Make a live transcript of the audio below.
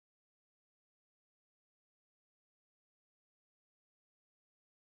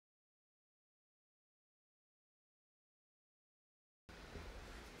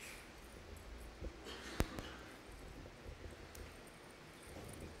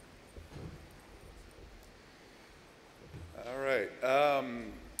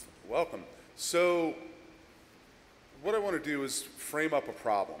So what I want to do is frame up a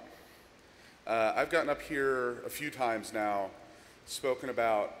problem. I've gotten up here a few times now, spoken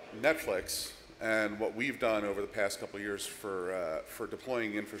about Netflix and what we've done over the past couple of years for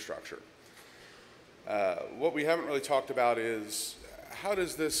deploying infrastructure. What we haven't really talked about is how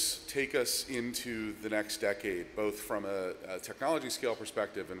does this take us into the next decade, both from a technology scale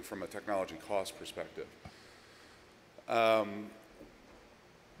perspective and from a technology cost perspective.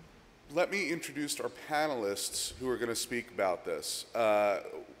 Let me introduce our panelists who are going to speak about this.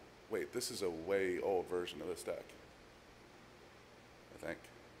 Wait, this is a way old version of this deck, I think.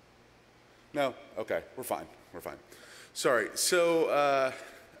 No? Okay, we're fine. We're fine. Sorry. So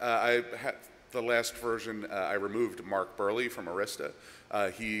I had the last version, I removed Mark Berly from Arista.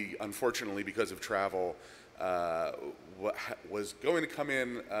 He, unfortunately, because of travel, was going to come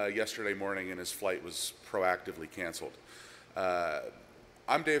in yesterday morning and his flight was proactively canceled.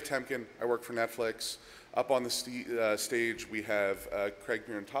 I'm Dave Temkin. I work for Netflix. Up on the stage, we have Craig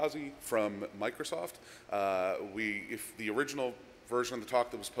Pierantozzi from Microsoft. If the original version of the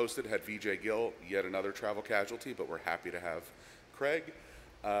talk that was posted had VJ Gill, yet another travel casualty, but we're happy to have Craig.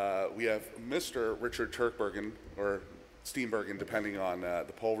 We have Mr. Richard Turkbergen, or Steenbergen, depending on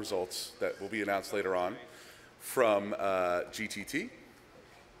the poll results that will be announced later on, from GTT.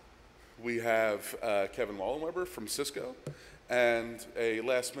 We have Kevin Wollenweber from Cisco. And a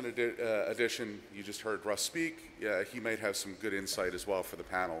last-minute addition, you just heard Russ speak. He might have some good insight as well for the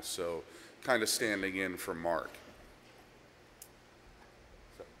panel, so kind of standing in for Mark.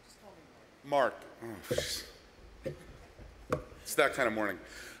 Mark. Oh, it's that kind of morning.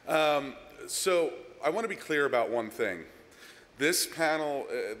 So I want to be clear about one thing. This panel,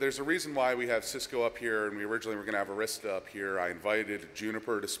 there's a reason why we have Cisco up here, and we originally were going to have Arista up here. I invited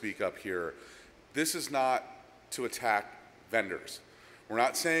Juniper to speak up here. This is not to attack vendors. We're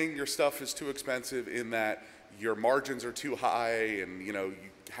not saying your stuff is too expensive in that your margins are too high and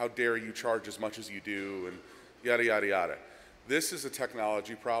how dare you charge as much as you do and yada, yada, yada. This is a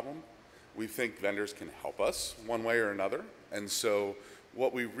technology problem. We think vendors can help us one way or another. And so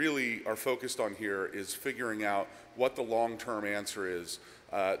what we really are focused on here is figuring out what the long-term answer is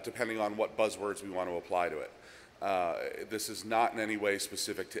depending on what buzzwords we want to apply to it. This is not in any way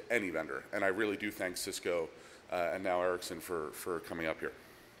specific to any vendor. And I really do thank Cisco and now Ericsson for coming up here.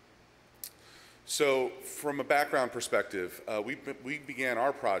 So from a background perspective, we began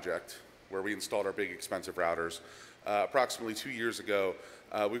our project where we installed our big expensive routers approximately 2 years ago.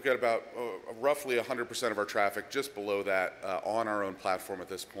 We've got about roughly 100% of our traffic just below that on our own platform at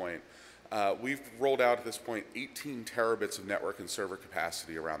this point. We've rolled out at this point 18 terabits of network and server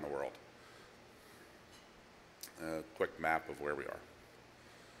capacity around the world. A quick map of where we are.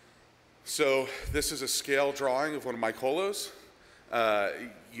 So this is a scale drawing of one of my colos.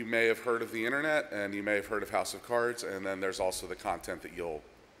 You may have heard of the internet and you may have heard of House of Cards, and then there's also the content that you'll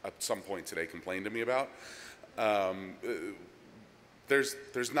at some point today complain to me about.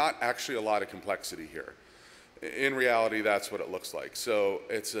 There's not actually a lot of complexity here. In reality, that's what it looks like. So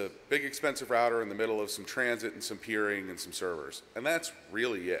it's a big expensive router in the middle of some transit and some peering and some servers, and that's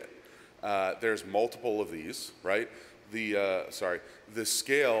really it. There's multiple of these, right? The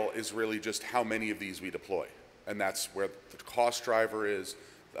scale is really just how many of these we deploy. And that's where the cost driver is.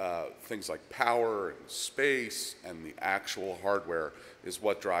 Things like power and space and the actual hardware is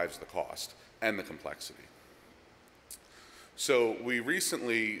what drives the cost and the complexity. So we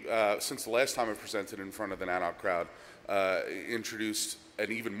recently, since the last time I presented in front of the NANOG crowd, introduced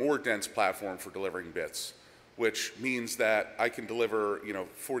an even more dense platform for delivering bits, which means that I can deliver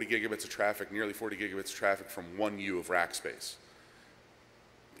 40 gigabits of traffic, nearly 40 gigabits of traffic from 1 U of rack space.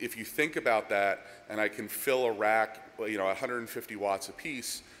 If you think about that, and I can fill a rack, 150 watts a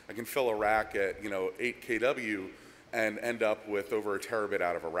piece, I can fill a rack at 8 kW and end up with over a terabit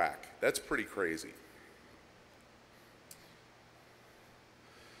out of a rack. That's pretty crazy.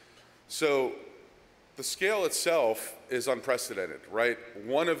 So the scale itself is unprecedented, right?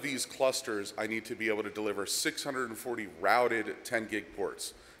 One of these clusters, I need to be able to deliver 640 routed 10 gig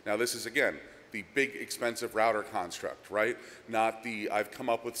ports. Now this is, again, the big expensive router construct, right? Not the, I've come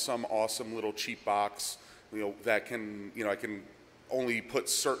up with some awesome little cheap box, that can, I can only put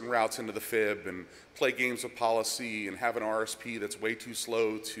certain routes into the fib and play games of policy and have an RSP that's way too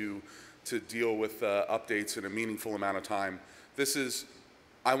slow to deal with updates in a meaningful amount of time. This is,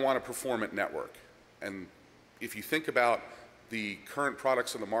 I want a performant network. And if you think about the current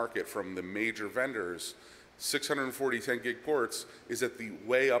products on the market from the major vendors, 640 10 gig ports is at the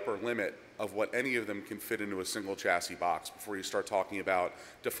way upper limit of what any of them can fit into a single chassis box before you start talking about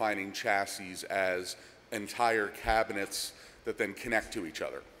defining chassis as entire cabinets that then connect to each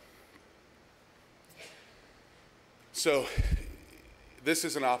other. So this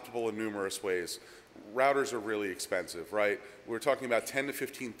isn't optimal in numerous ways. Routers are really expensive, right? We're talking about $10,000 to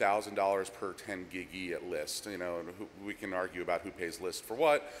 $15,000 per 10 gig E at list. You know, and we can argue about who pays list for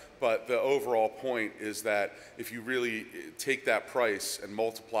what, but the overall point is that if you really take that price and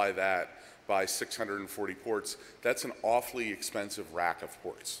multiply that by 640 ports, that's an awfully expensive rack of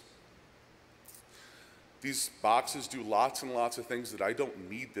ports. These boxes do lots and lots of things that I don't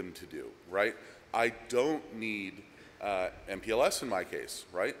need them to do, right? I don't need MPLS in my case,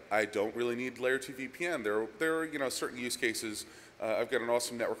 right? I don't really need layer 2 VPN. There are, you know, certain use cases. I've got an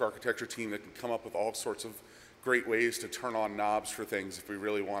awesome network architecture team that can come up with all sorts of great ways to turn on knobs for things if we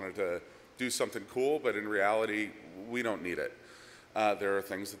really wanted to do something cool, but in reality, we don't need it. There are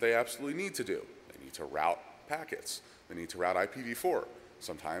things that they absolutely need to do. They need to route packets. They need to route IPv4.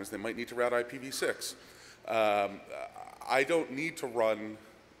 Sometimes they might need to route IPv6. I don't need to run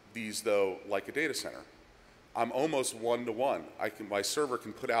these, though, like a data center. I'm almost one-to-one. My server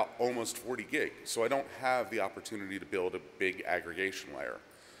can put out almost 40 gig, so I don't have the opportunity to build a big aggregation layer.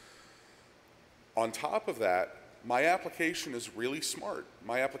 On top of that, my application is really smart.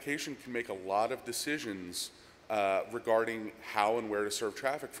 My application can make a lot of decisions regarding how and where to serve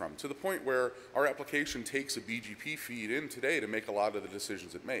traffic from, to the point where our application takes a BGP feed in today to make a lot of the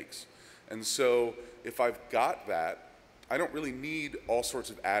decisions it makes. And so if I've got that, I don't really need all sorts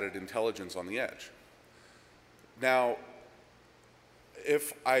of added intelligence on the edge. Now,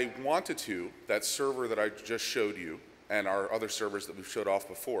 if I wanted to, that server that I just showed you and our other servers that we've showed off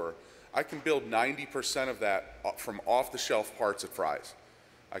before, I can build 90% of that from off-the-shelf parts at Fry's.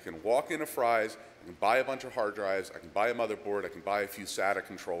 I can walk into Fry's, I can buy a bunch of hard drives, I can buy a motherboard, I can buy a few SATA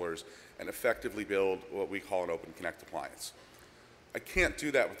controllers, and effectively build what we call an Open Connect appliance. I can't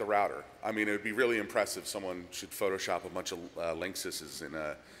do that with the router. I mean, it would be really impressive. Someone should Photoshop a bunch of Linksys in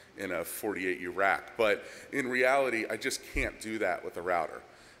a 48U rack. But in reality, I just can't do that with the router.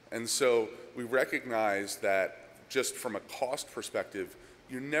 And so we recognize that just from a cost perspective,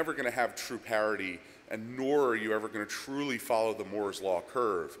 you're never going to have true parity, and nor are you ever going to truly follow the Moore's Law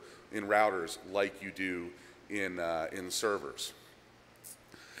curve in routers like you do in servers.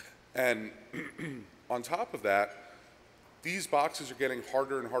 And on top of that, these boxes are getting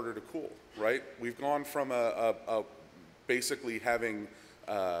harder and harder to cool, right? We've gone from basically having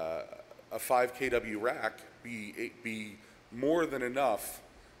a 5 kW rack be more than enough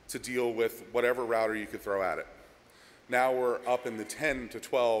to deal with whatever router you could throw at it. Now we're up in the 10 to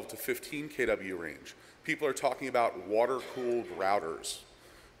 12 to 15 kW range. People are talking about water-cooled routers.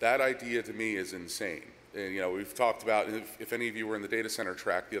 That idea to me is insane. And, you know, we've talked about, if any of you were in the data center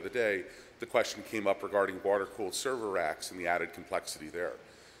track the other day, the question came up regarding water-cooled server racks and the added complexity there.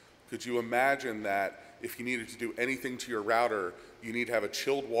 Could you imagine that if you needed to do anything to your router, you need to have a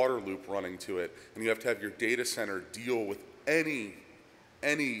chilled water loop running to it, and you have to have your data center deal with any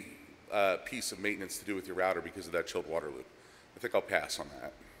piece of maintenance to do with your router because of that chilled water loop? I think I'll pass on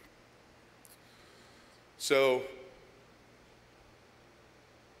that. So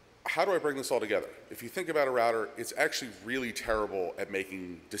how do I bring this all together? If you think about a router, it's actually really terrible at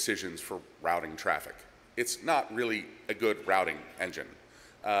making decisions for routing traffic. It's not really a good routing engine.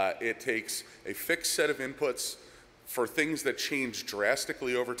 It takes a fixed set of inputs for things that change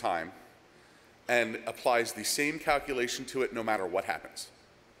drastically over time and applies the same calculation to it no matter what happens.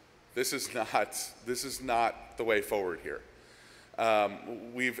 This is not the way forward here.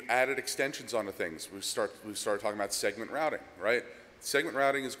 We've added extensions onto things. We've started talking about segment routing, right? Segment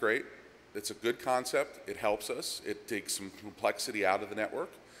routing is great. It's a good concept. It helps us. It takes some complexity out of the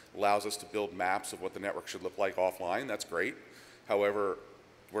network, allows us to build maps of what the network should look like offline. That's great. However,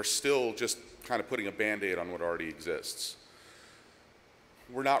 we're still just kind of putting a Band-Aid on what already exists.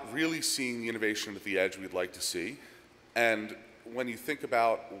 We're not really seeing the innovation at the edge we'd like to see. And when you think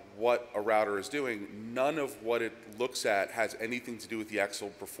about what a router is doing, none of what it looks at has anything to do with the actual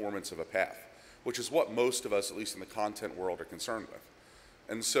performance of a path, which is what most of us, at least in the content world, are concerned with.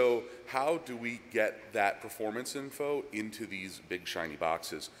 And so how do we get that performance info into these big shiny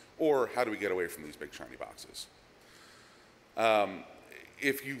boxes? Or how do we get away from these big shiny boxes?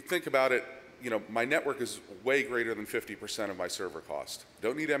 If you think about it, you know, my network is way greater than 50% of my server cost. I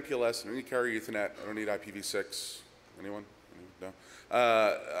don't need MPLS, I don't need carrier Ethernet, I don't need IPv6. Anyone? No.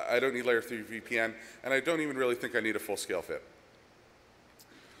 I don't need layer 3 VPN, and I don't even really think I need a full-scale FIP.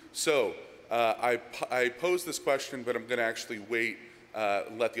 So I posed this question, but I'm going to actually wait,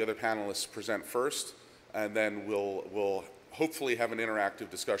 let the other panelists present first, and then we'll hopefully have an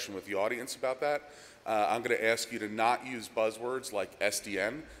interactive discussion with the audience about that. I'm going to ask you to not use buzzwords like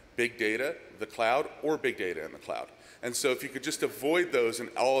SDN, big data, the cloud, or big data in the cloud. And so if you could just avoid those in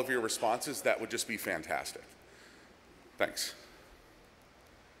all of your responses, that would just be fantastic. Thanks.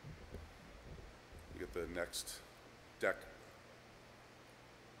 You get the next deck.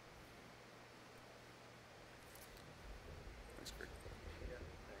 Thanks, Greg. Yeah,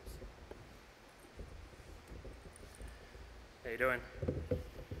 thanks. How you doing?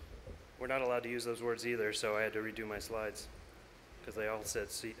 We're not allowed to use those words either, so I had to redo my slides because they all said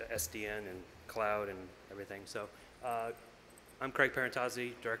SDN and cloud and everything. So I'm Craig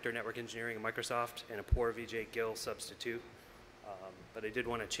Pierantozzi, Director of Network Engineering at Microsoft, and a poor VJ Gill substitute. But I did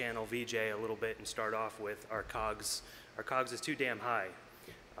want to channel VJ a little bit and start off with our COGS. Our COGS is too damn high,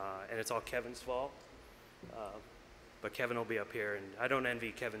 and it's all Kevin's fault. But Kevin will be up here, and I don't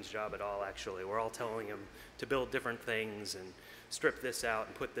envy Kevin's job at all, actually. We're all telling him to build different things and strip this out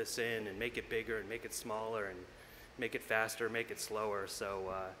and put this in and make it bigger and make it smaller and make it faster, make it slower.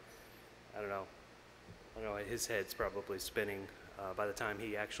 So I don't know. His head's probably spinning by the time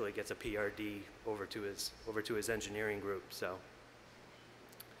he actually gets a PRD over to his engineering group. So,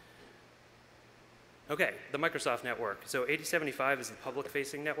 okay, the Microsoft network. So 8075 is the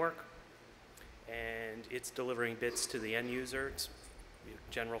public-facing network, and it's delivering bits to the end user. Its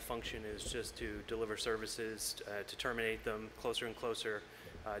general function is just to deliver services, to terminate them closer and closer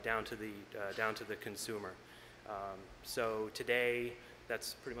down to the consumer. So today,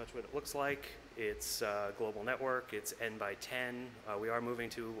 that's pretty much what it looks like. It's a global network. It's N by 10. We are moving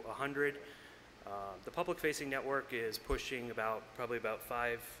to 100. The public-facing network is pushing probably about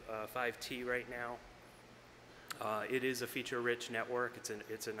 5T right now. It is a feature-rich network.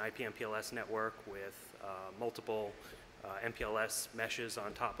 It's an IP MPLS network with multiple MPLS meshes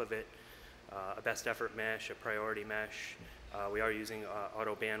on top of it, a best effort mesh, a priority mesh. We are using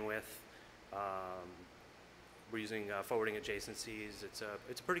auto bandwidth. We're using forwarding adjacencies. It's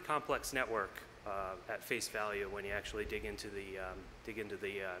a pretty complex network at face value when you actually dig into the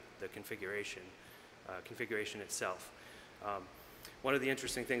configuration itself. One of the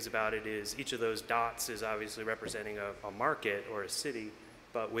interesting things about it is each of those dots is obviously representing a market or a city,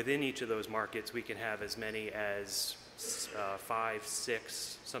 but within each of those markets we can have as many as 5,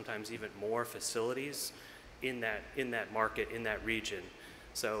 6, sometimes even more facilities in that market, in that region.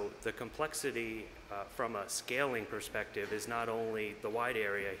 So the complexity from a scaling perspective is not only the wide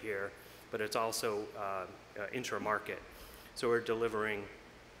area here, but it's also intra-market. So we're delivering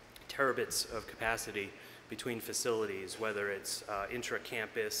terabits of capacity between facilities, whether it's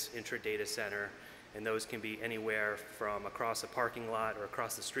intra-campus, intra-data center, and those can be anywhere from across a parking lot or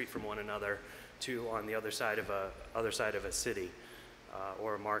across the street from one another to on the other side of a city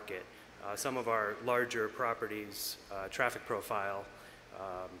or a market. Some of our larger properties, traffic profile,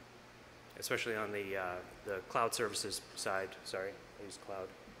 especially on the cloud services side. Sorry, I used cloud.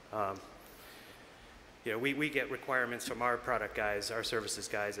 We get requirements from our product guys, our services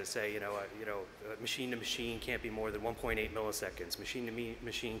guys, that say, machine to machine can't be more than 1.8 milliseconds. Machine to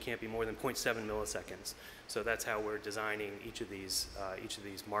machine can't be more than 0.7 milliseconds. So that's how we're designing each of these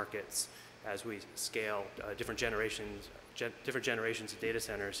markets as we scale different generations of data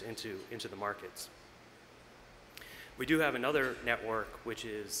centers into the markets. We do have another network, which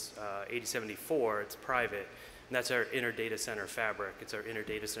is 8074. It's private, and that's our inner data center fabric. It's our inner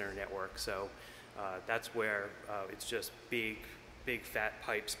data center network. So that's where it's just big fat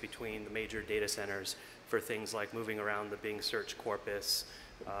pipes between the major data centers for things like moving around the Bing search corpus,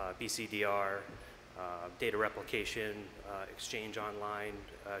 BCDR, data replication, Exchange Online,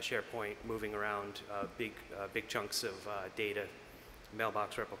 SharePoint, moving around big chunks of data,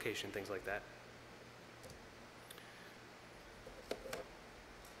 mailbox replication, things like that.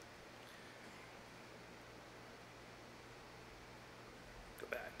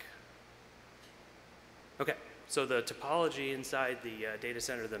 Okay, so the topology inside the data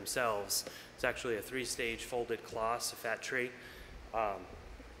center themselves is actually a 3-stage folded cloth, a fat tree.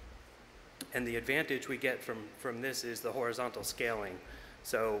 And the advantage we get from this is the horizontal scaling.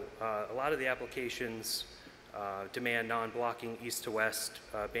 So a lot of the applications demand non-blocking east to west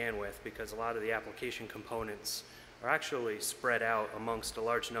bandwidth because a lot of the application components are actually spread out amongst a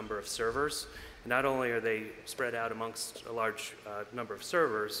large number of servers. And not only are they spread out amongst a large number of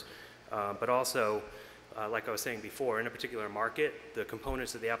servers, but also like I was saying before, in a particular market, the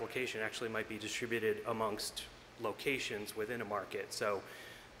components of the application actually might be distributed amongst locations within a market. So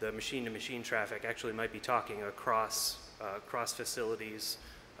the machine-to-machine traffic actually might be talking across facilities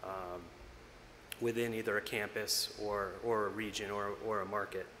within either a campus or a region or a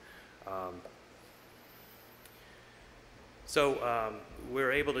market. So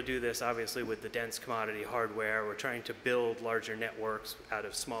we're able to do this obviously with the dense commodity hardware. We're trying to build larger networks out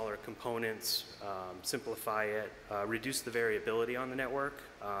of smaller components, simplify it, reduce the variability on the network,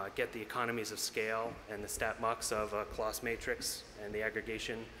 get the economies of scale and the stat mux of a Clos matrix and the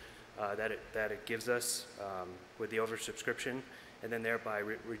aggregation that it gives us with the oversubscription, and then thereby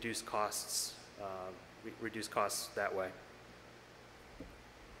reduce costs that way.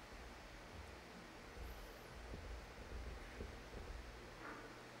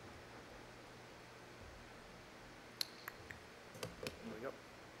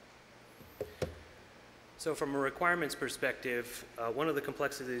 So from a requirements perspective, one of the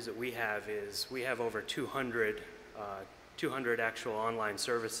complexities that we have is we have over 200 actual online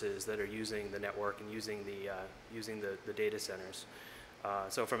services that are using the network and using the data centers.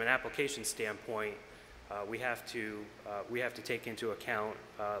 So from an application standpoint, we have to take into account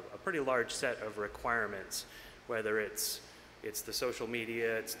a pretty large set of requirements, whether it's the social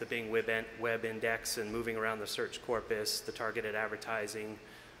media, it's the Bing web index and moving around the search corpus, the targeted advertising,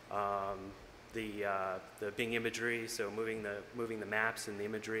 the Bing imagery, so moving the maps and the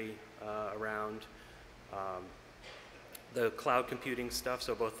imagery around, the cloud computing stuff,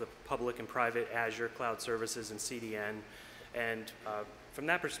 so both the public and private Azure cloud services and CDN, and from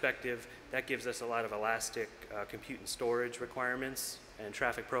that perspective, that gives us a lot of elastic compute and storage requirements and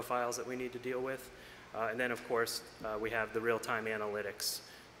traffic profiles that we need to deal with, and then of course we have the real-time analytics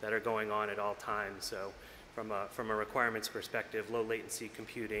that are going on at all times. So from a requirements perspective, low latency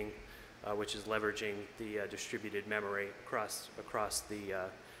computing, which is leveraging the distributed memory across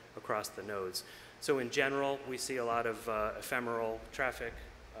the nodes. So in general, we see a lot of ephemeral traffic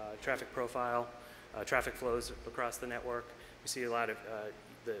profile, traffic flows across the network. We see a lot of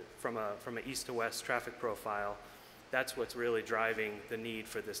from an east to west traffic profile. That's what's really driving the need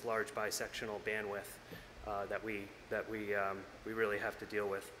for this large bisectional bandwidth that we really have to deal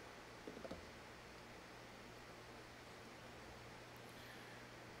with.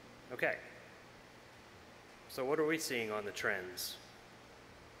 Okay, so what are we seeing on the trends?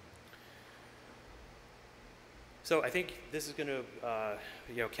 So I think this is going to,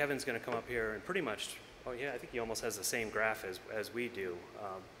 Kevin's going to come up here and pretty much, oh yeah, I think he almost has the same graph as we do,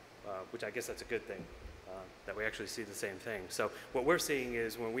 which I guess that's a good thing, that we actually see the same thing. So what we're seeing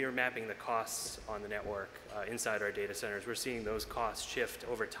is when we are mapping the costs on the network inside our data centers, we're seeing those costs shift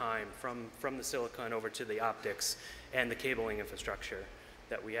over time from the silicon over to the optics and the cabling infrastructure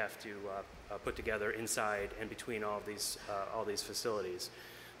that we have to put together inside and between all these facilities.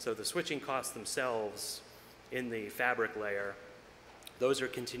 So the switching costs themselves in the fabric layer, those are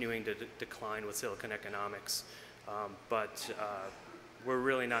continuing to decline with silicon economics, but we're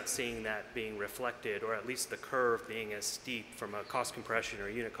really not seeing that being reflected, or at least the curve being as steep from a cost compression or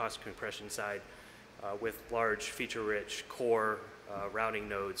unit cost compression side with large feature-rich core routing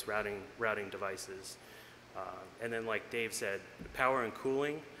nodes, routing devices. And then, like Dave said, power and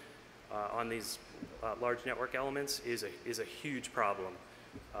cooling on these large network elements is a huge problem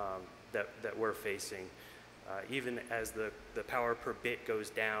that we're facing. Even as the power per bit goes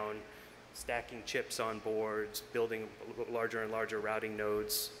down, stacking chips on boards, building larger and larger routing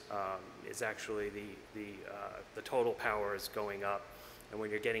nodes is actually the total power is going up. And when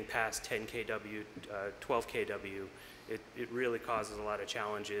you're getting past 10 kW, 12 kW, it really causes a lot of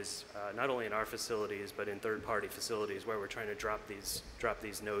challenges, not only in our facilities, but in third-party facilities where we're trying to drop these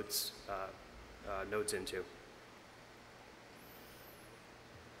nodes into.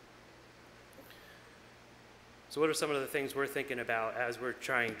 So what are some of the things we're thinking about as we're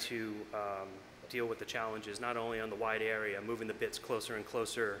trying to deal with the challenges, not only on the wide area, moving the bits closer and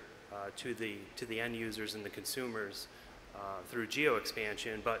closer to the end users and the consumers through geo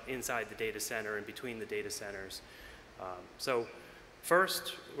expansion, but inside the data center and between the data centers. So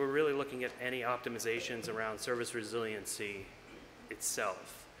first, we're really looking at any optimizations around service resiliency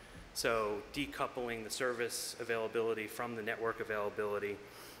itself. So decoupling the service availability from the network availability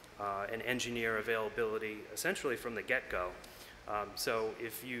and engineer availability essentially from the get-go. So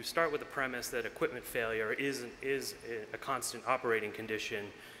if you start with the premise that equipment failure is a constant operating condition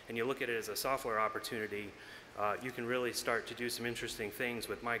and you look at it as a software opportunity, you can really start to do some interesting things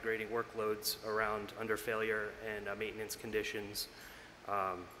with migrating workloads around under failure and maintenance conditions.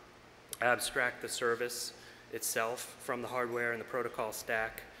 Abstract the service itself from the hardware and the protocol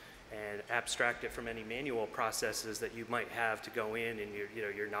stack, and abstract it from any manual processes that you might have to go in, and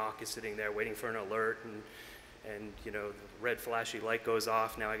your NOC is sitting there waiting for an alert, and the red flashy light goes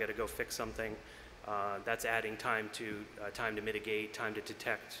off. Now I got to go fix something. That's adding time to mitigate, time to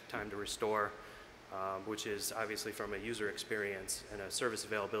detect, time to restore. Which is obviously from a user experience and a service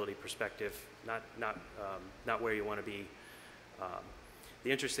availability perspective, not where you want to be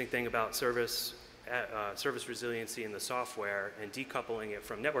The interesting thing about service resiliency in the software and decoupling it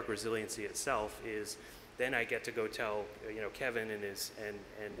from network resiliency itself is then I get to go tell Kevin and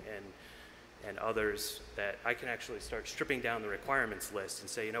and others that I can actually start stripping down the requirements list and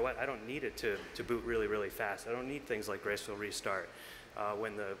say, you know what, I don't need it to boot really, really fast. I don't need things like graceful restart.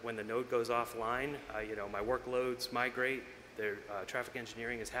 When the node goes offline, my workloads migrate. Their traffic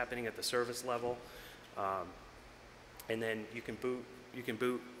engineering is happening at the service level, and then you can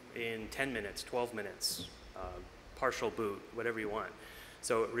boot in 10 minutes, 12 minutes, partial boot, whatever you want.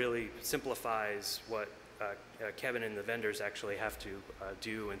 So it really simplifies what Kevin and the vendors actually have to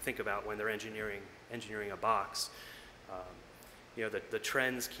do and think about when they're engineering a box. The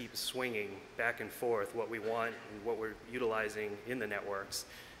trends keep swinging back and forth, what we want and what we're utilizing in the networks.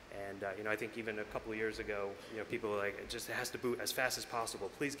 And I think even a couple of years ago, people were like, it has to boot as fast as possible.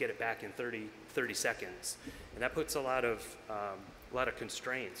 Please get it back in 30 seconds. And that puts a lot of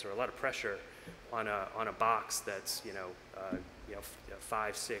constraints or a lot of pressure on a box that's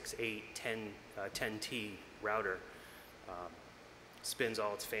 5, 6, 8, 10T router. Spins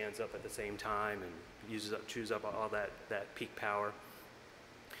all its fans up at the same time and chews up all that peak power.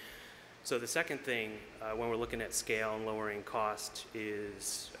 So the second thing when we're looking at scale and lowering cost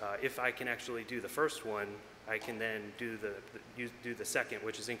is if I can actually do the first one, I can then do the second,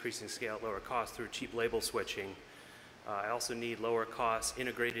 which is increasing scale at lower cost through cheap label switching. I also need lower cost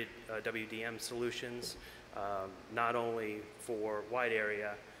integrated WDM solutions, not only for wide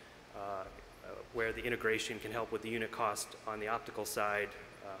area, where the integration can help with the unit cost on the optical side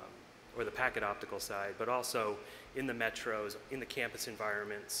or the packet optical side, but also in the metros, in the campus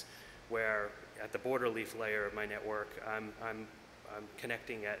environments, where at the border leaf layer of my network, I'm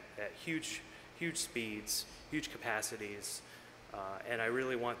connecting at huge speeds, huge capacities, and I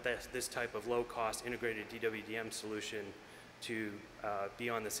really want this type of low-cost integrated DWDM solution to be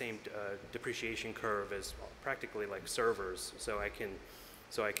on the same depreciation curve as practically like servers, so I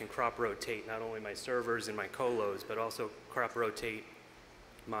can crop rotate not only my servers and my colos, but also crop rotate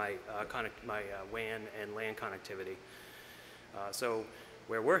my WAN and LAN connectivity. So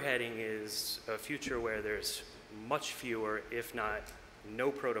where we're heading is a future where there's much fewer, if not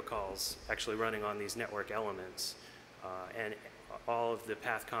no protocols actually running on these network elements, and all of the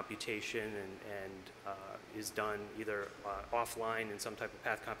path computation is done either offline in some type of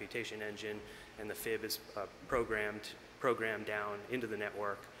path computation engine, and the FIB is programmed down into the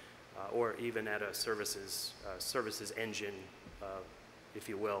network, or even at a services engine, if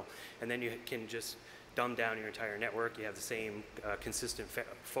you will. And then you can just dumb down your entire network. You have the same consistent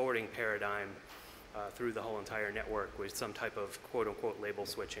forwarding paradigm through the whole entire network with some type of quote-unquote label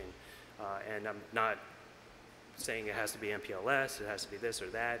switching. And I'm not saying it has to be MPLS, it has to be this or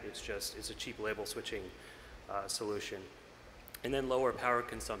that. It's a cheap label switching solution. And then lower power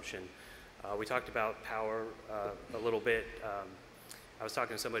consumption. We talked about power a little bit. I was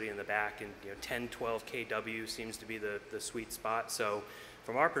talking to somebody in the back, and 10, 12 kW seems to be the sweet spot. So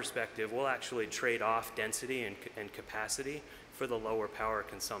from our perspective, we'll actually trade off density and capacity for the lower power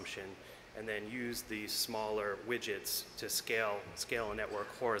consumption, and then use these smaller widgets to scale a network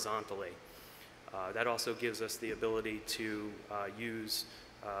horizontally. That also gives us the ability to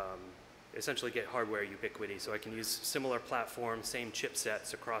essentially get hardware ubiquity. So I can use similar platforms, same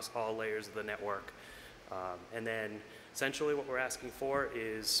chipsets across all layers of the network. And then essentially what we're asking for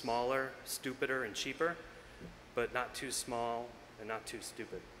is smaller, stupider, and cheaper, but not too small and not too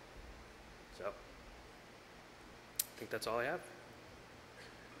stupid. So I think that's all I have.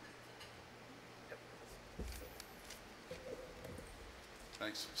 Yep.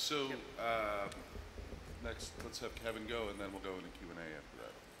 Thanks. So next, let's have Kevin go, and then we'll go into Q&A after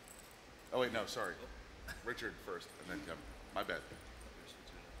that. Oh, wait, no, sorry. Richard first, and then Kevin. My bad.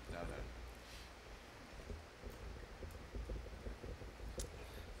 Now that.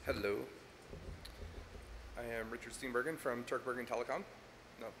 Hello. I am Richard Steenbergen from Turkbergen Telecom.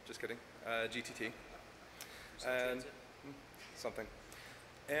 No, just kidding. GTT. And something.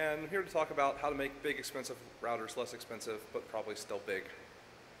 And I'm here to talk about how to make big, expensive routers less expensive, but probably still big.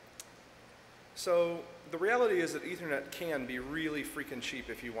 So the reality is that Ethernet can be really freaking cheap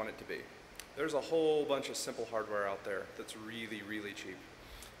if you want it to be. There's a whole bunch of simple hardware out there that's really, really cheap.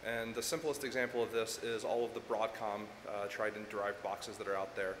 And the simplest example of this is all of the Broadcom Trident derived boxes that are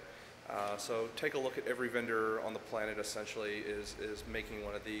out there. So take a look at every vendor on the planet essentially is making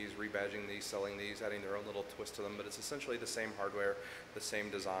one of these, rebadging these, selling these, adding their own little twist to them, but it's essentially the same hardware, the same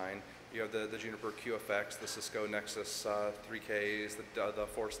design. You have the Juniper QFX, the Cisco Nexus 3Ks, the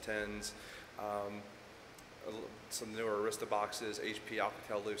Force 10s, some newer Arista boxes, HP,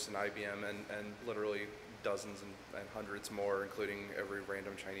 Optical, and IBM, and literally dozens and hundreds more, including every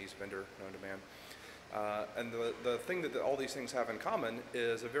random Chinese vendor known to man. And the thing that all these things have in common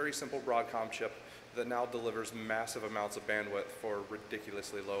is a very simple Broadcom chip that now delivers massive amounts of bandwidth for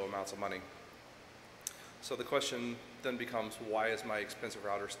ridiculously low amounts of money. So the question then becomes, why is my expensive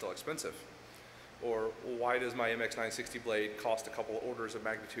router still expensive? Or why does my MX960 blade cost a couple of orders of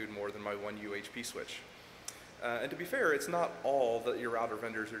magnitude more than my 1U HP switch? And to be fair, it's not all that your router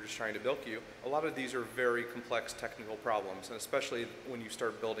vendors are just trying to bilk you. A lot of these are very complex technical problems, and especially when you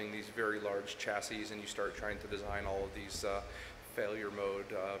start building these very large chassis and you start trying to design all of these failure mode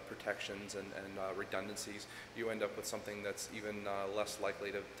protections and redundancies, you end up with something that's even less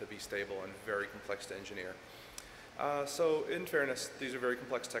likely to be stable and very complex to engineer. So in fairness, these are very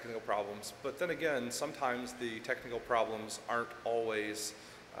complex technical problems, but then again, sometimes the technical problems aren't always,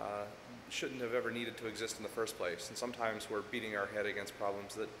 shouldn't have ever needed to exist in the first place, and sometimes we're beating our head against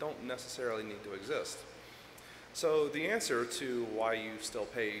problems that don't necessarily need to exist. So the answer to why you still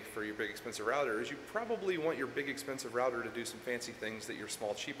pay for your big expensive router is you probably want your big expensive router to do some fancy things that your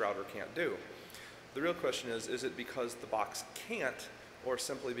small cheap router can't do. The real question is it because the box can't, or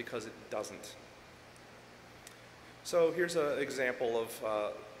simply because it doesn't? So here's an example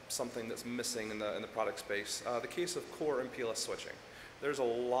of something that's missing in the product space, the case of core MPLS switching. There's a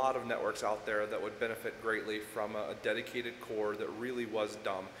lot of networks out there that would benefit greatly from a dedicated core that really was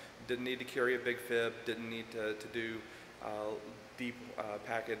dumb. Didn't need to carry a big fib, didn't need to do deep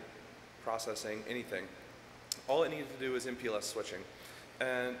packet processing, anything. All it needed to do is MPLS switching.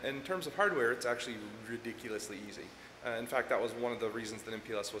 And in terms of hardware, it's actually ridiculously easy. In fact, that was one of the reasons that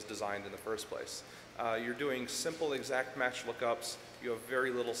MPLS was designed in the first place. You're doing simple exact match lookups, you have very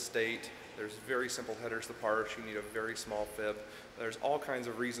little state, there's very simple headers to parse, you need a very small fib. There's all kinds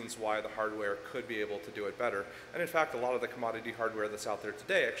of reasons why the hardware could be able to do it better. And in fact, a lot of the commodity hardware that's out there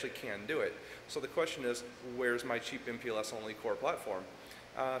today actually can do it. So the question is, where's my cheap MPLS only core platform?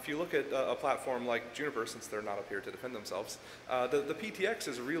 If you look at a platform like Juniper, since they're not up here to defend themselves, the PTX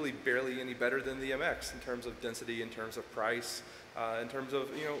is really barely any better than the MX in terms of density, in terms of price, in terms of,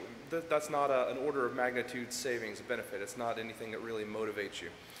 you know, that's not an order of magnitude savings benefit. It's not anything that really motivates you.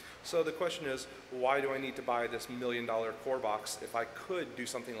 So the question is, why do I need to buy this $1 million core box if I could do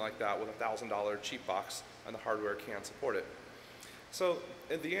something like that with a $1,000 cheap box and the hardware can support it? So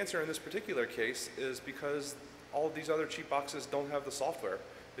the answer in this particular case is because all of these other cheap boxes don't have the software.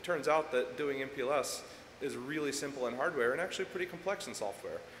 It turns out that doing MPLS is really simple in hardware and actually pretty complex in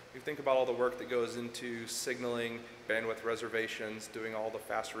software. You think about all the work that goes into signaling, bandwidth reservations, doing all the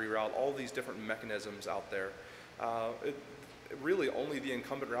fast reroute, all these different mechanisms out there. Really only the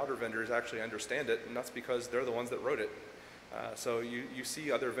incumbent router vendors actually understand it, and that's because they're the ones that wrote it. So you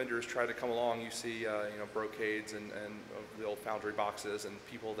see other vendors try to come along. You see you know, Brocades and the old Foundry boxes and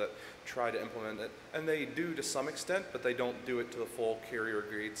people that try to implement it, and they do to some extent, but they don't do it to the full carrier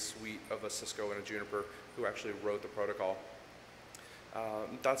grade suite of a Cisco and a Juniper who actually wrote the protocol.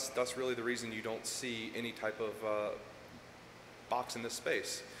 That's really the reason you don't see any type of box in this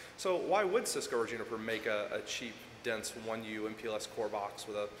space. So why would Cisco or Juniper make a cheap, dense 1U MPLS core box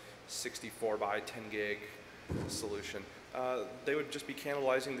with a 64 by 10 gig solution? They would just be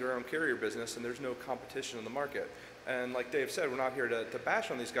cannibalizing their own carrier business, and there's no competition in the market. And like Dave said, we're not here to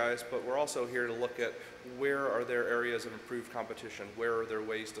bash on these guys, but we're also here to look at where are there areas of improved competition, where are there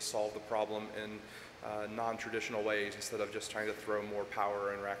ways to solve the problem in non-traditional ways instead of just trying to throw more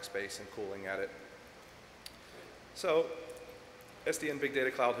power and rack space and cooling at it. So SDN Big Data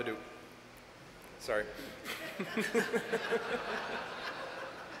Cloud Hadoop. Sorry.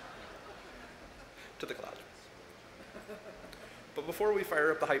 To the cloud. But before we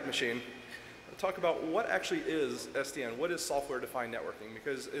fire up the hype machine, we'll talk about what actually is SDN, what is software-defined networking,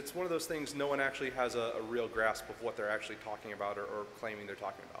 because it's one of those things no one actually has a real grasp of what they're actually talking about or claiming they're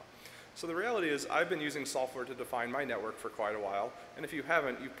talking about. So the reality is I've been using software to define my network for quite a while, and if you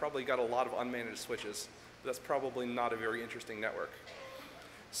haven't, you've probably got a lot of unmanaged switches. That's probably not a very interesting network.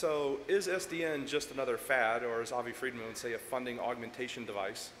 So is SDN just another fad, or as Avi Friedman would say, a funding augmentation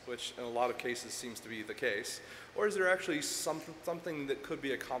device, which in a lot of cases seems to be the case, or is there actually something that could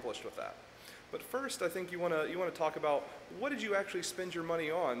be accomplished with that? But first, I think you want to talk about what did you actually spend your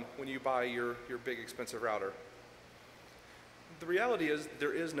money on when you buy your big expensive router? The reality is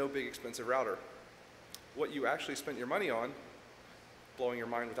there is no big expensive router. What you actually spent your money on, blowing your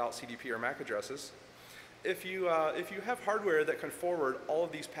mind without CDP or MAC addresses, if you have hardware that can forward all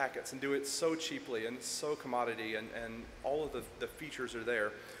of these packets and do it so cheaply and so commodity and all of the features are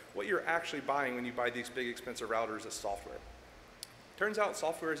there, what you're actually buying when you buy these big expensive routers is software. Turns out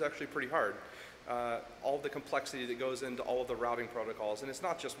software is actually pretty hard. all the complexity that goes into all of the routing protocols. And it's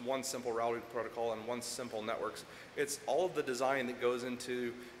not just one simple routing protocol and one simple networks. It's all of the design that goes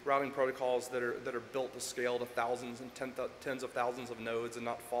into routing protocols that are built to scale to thousands and tens of thousands of nodes and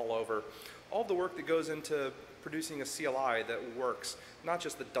not fall over. All the work that goes into producing a CLI that works, not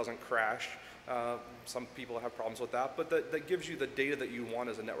just that doesn't crash. Some people have problems with that, but that gives you the data that you want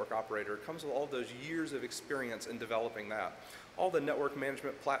as a network operator. It comes with all those years of experience in developing that. All the network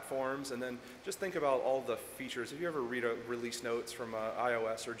management platforms, and then just think about all the features. If you ever read a release notes from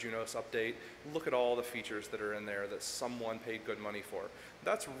iOS or Junos update, look at all the features that are in there that someone paid good money for.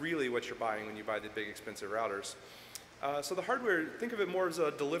 That's really what you're buying when you buy the big expensive routers. So the hardware, think of it more as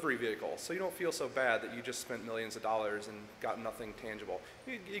a delivery vehicle, so you don't feel so bad that you just spent millions of dollars and got nothing tangible.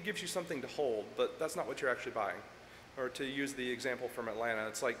 It gives you something to hold, but that's not what you're actually buying. Or to use the example from Atlanta,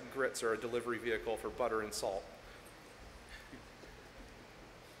 it's like grits are a delivery vehicle for butter and salt.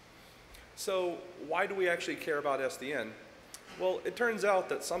 So why do we actually care about SDN? Well, it turns out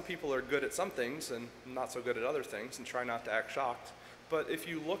that some people are good at some things and not so good at other things and try not to act shocked. But if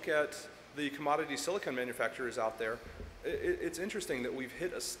you look at the commodity silicon manufacturers out there, it's interesting that we've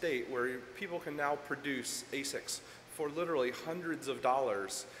hit a state where people can now produce ASICs for literally hundreds of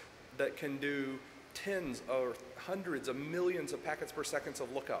dollars that can do tens or hundreds of millions of packets per second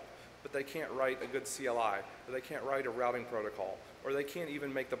of lookup, but they can't write a good CLI, or they can't write a routing protocol, or they can't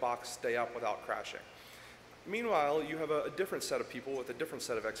even make the box stay up without crashing. Meanwhile, you have a different set of people with a different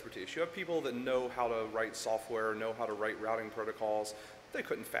set of expertise. You have people that know how to write software, know how to write routing protocols. They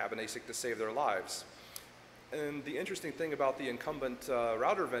couldn't fab an ASIC to save their lives. And the interesting thing about the incumbent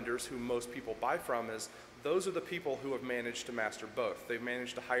router vendors who most people buy from is those are the people who have managed to master both. They've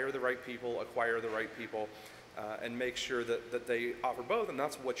managed to hire the right people, acquire the right people, and make sure that they offer both, and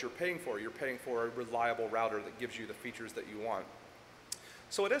that's what you're paying for. You're paying for a reliable router that gives you the features that you want.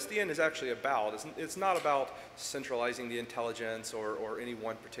 So what SDN is actually about, it's not about centralizing the intelligence or any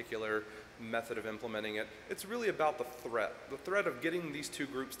one particular method of implementing it. It's really about the threat of getting these two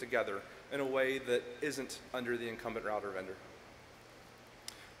groups together in a way that isn't under the incumbent router vendor.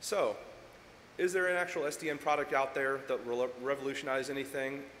 So, is there an actual SDN product out there that will revolutionize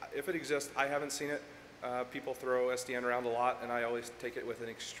anything? If it exists, I haven't seen it. People throw SDN around a lot, and I always take it with an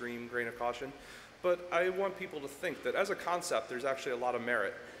extreme grain of caution. But I want people to think that as a concept, there's actually a lot of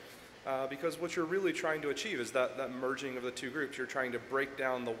merit. Because what you're really trying to achieve is that merging of the two groups. You're trying to break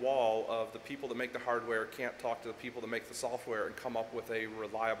down the wall of the people that make the hardware can't talk to the people that make the software and come up with a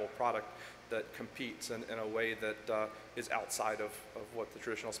reliable product that competes in a way that is outside of what the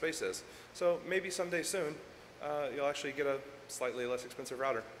traditional space is. So maybe someday soon, you'll actually get a slightly less expensive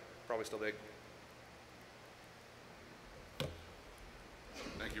router. Probably still big.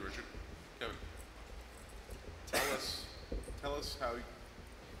 Thank you, Richard. Kevin, tell us how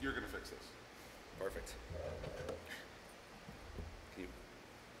you're going to fix this. Perfect.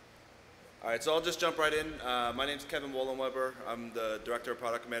 All right, so I'll just jump right in. My name's Kevin Wollenweber. I'm the Director of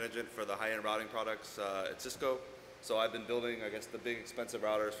Product Management for the high-end routing products at Cisco. So I've been building, I guess, the big expensive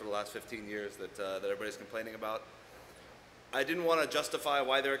routers for the last 15 years that everybody's complaining about. I didn't want to justify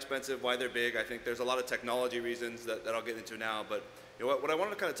why they're expensive, why they're big. I think there's a lot of technology reasons that I'll get into now. But you know, what I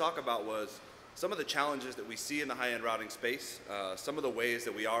wanted to kind of talk about was some of the challenges that we see in the high-end routing space, some of the ways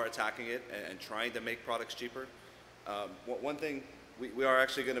that we are attacking it and trying to make products cheaper. One thing, we are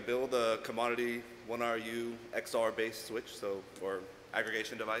actually going to build a commodity 1RU XR-based switch, or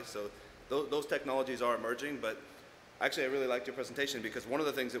aggregation device. So those technologies are emerging, but actually I really liked your presentation because one of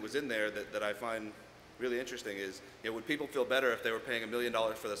the things that was in there that I find really interesting is, you know, would people feel better if they were paying $1 million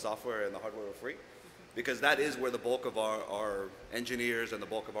for the software and the hardware were free? Because that is where the bulk of our engineers and the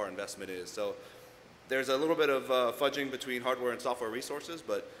bulk of our investment is. So there's a little bit of fudging between hardware and software resources,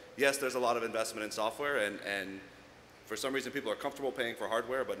 but yes, there's a lot of investment in software, and for some reason people are comfortable paying for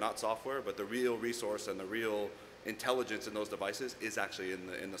hardware but not software, but the real resource and the real intelligence in those devices is actually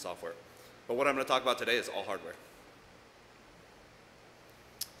in the software. But what I'm going to talk about today is all hardware.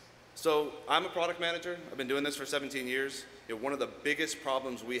 So I'm a product manager. I've been doing this for 17 years. You know, one of the biggest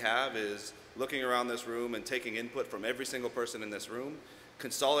problems we have is looking around this room and taking input from every single person in this room,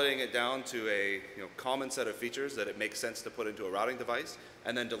 consolidating it down to a common set of features that it makes sense to put into a routing device,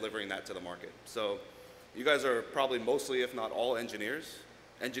 and then delivering that to the market. So you guys are probably mostly, if not all, engineers.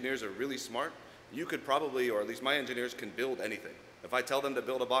 Engineers are really smart. You could probably, or at least my engineers, can build anything. If I tell them to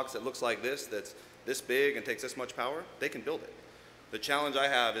build a box that looks like this, that's this big and takes this much power, they can build it. The challenge I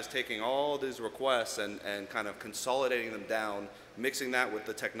have is taking all these requests and kind of consolidating them down, mixing that with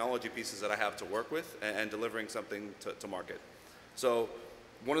the technology pieces that I have to work with, and delivering something to market. So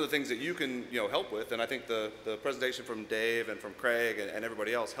one of the things that you can help with, and I think the presentation from Dave and from Craig and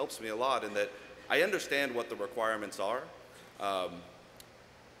everybody else helps me a lot in that I understand what the requirements are.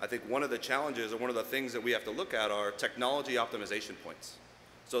 I think one of the challenges or one of the things that we have to look at are technology optimization points.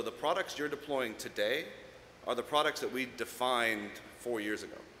 So the products you're deploying today are the products that we defined 4 years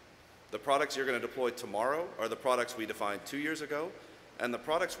ago. The products you're going to deploy tomorrow are the products we defined 2 years ago. And the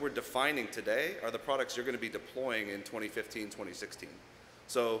products we're defining today are the products you're going to be deploying in 2015, 2016.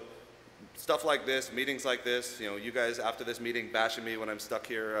 So stuff like this, meetings like this, you know, you guys after this meeting bashing me when I'm stuck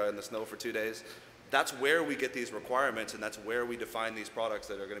here in the snow for 2 days, that's where we get these requirements and that's where we define these products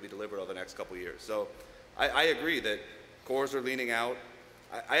that are going to be delivered over the next couple of years. So I agree that cores are leaning out.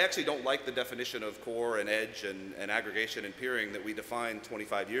 I actually don't like the definition of core and edge and aggregation and peering that we defined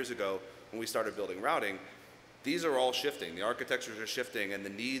 25 years ago when we started building routing. These are all shifting. The architectures are shifting and the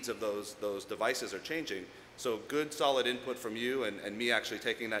needs of those devices are changing. So good solid input from you and me actually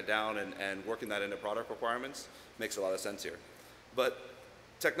taking that down and working that into product requirements makes a lot of sense here. But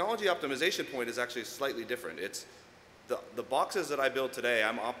technology optimization point is actually slightly different. It's the boxes that I build today,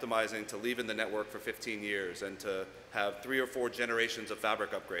 I'm optimizing to leave in the network for 15 years and to have 3 or 4 generations of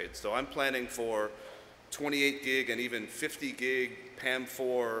fabric upgrades. So I'm planning for 28 gig and even 50 gig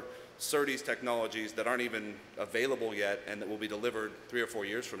PAM4 SerDes technologies that aren't even available yet and that will be delivered 3 or 4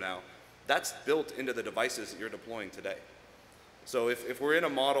 years from now. That's built into the devices that you're deploying today. So if we're in a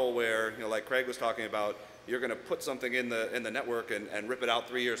model where, you know, like Craig was talking about, you're going to put something in the network and rip it out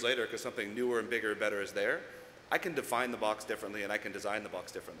 3 years later because something newer and bigger and better is there, I can define the box differently and I can design the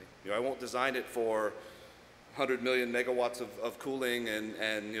box differently. You know, I won't design it for 100 million megawatts of cooling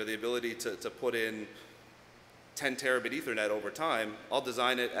and you know, the ability to put in 10 terabit Ethernet over time. I'll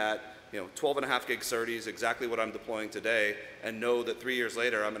design it at 12.5 gig SerDes, exactly what I'm deploying today, and know that 3 years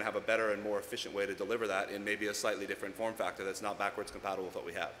later I'm going to have a better and more efficient way to deliver that in maybe a slightly different form factor that's not backwards compatible with what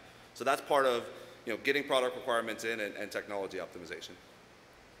we have. So that's part of getting product requirements in and technology optimization.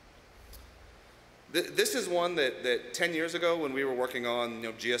 This is one that 10 years ago when we were working on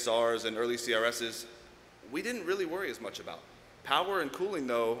GSRs and early CRSs, we didn't really worry as much about. Power and cooling,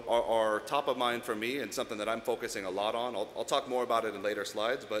 though, are top of mind for me and something that I'm focusing a lot on. I'll talk more about it in later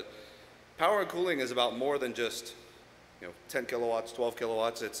slides, but power and cooling is about more than just 10 kilowatts, 12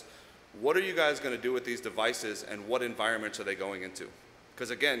 kilowatts. It's what are you guys going to do with these devices and what environments are they going into? Because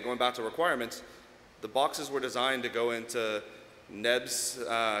again, going back to requirements, the boxes were designed to go into NEBS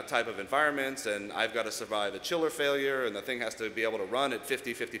type of environments, and I've got to survive a chiller failure, and the thing has to be able to run at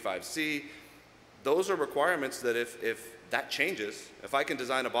 50, 55C. Those are requirements that if that changes, if I can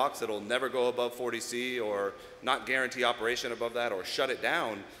design a box that'll never go above 40C or not guarantee operation above that or shut it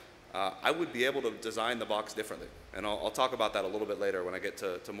down, I would be able to design the box differently. And I'll talk about that a little bit later when I get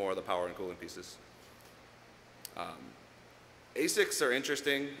to more of the power and cooling pieces. ASICs are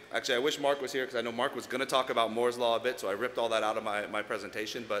interesting. Actually, I wish Mark was here because I know Mark was going to talk about Moore's Law a bit, so I ripped all that out of my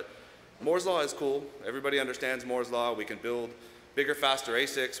presentation. But Moore's Law is cool. Everybody understands Moore's Law. We can build bigger, faster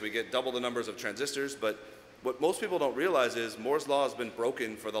ASICs. We get double the numbers of transistors. But what most people don't realize is Moore's Law has been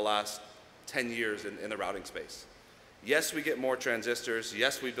broken for the last 10 years in the routing space. Yes, we get more transistors.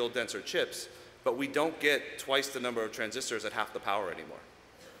 Yes, we build denser chips. But we don't get twice the number of transistors at half the power anymore.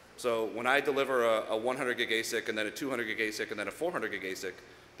 So when I deliver a 100 gig ASIC and then a 200 gig ASIC and then a 400 gig ASIC,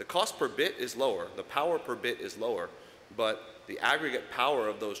 the cost per bit is lower, the power per bit is lower, but the aggregate power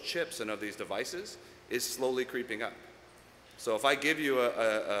of those chips and of these devices is slowly creeping up. So if I give you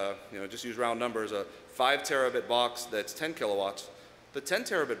just use round numbers, a 5 terabit box that's 10 kilowatts, the 10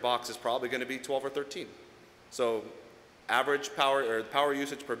 terabit box is probably going to be 12 or 13. So average power or power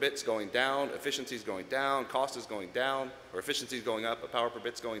usage per bit's going down, efficiency is going down, cost is going down, or efficiency is going up, but power per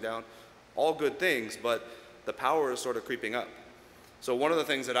bit's going down. All good things, but the power is sort of creeping up. So one of the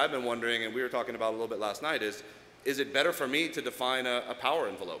things that I've been wondering, and we were talking about a little bit last night, is it better for me to define a power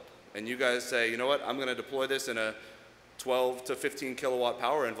envelope? And you guys say, you know what, I'm going to deploy this in a 12 to 15 kilowatt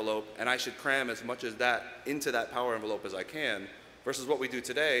power envelope, and I should cram as much as that into that power envelope as I can, versus what we do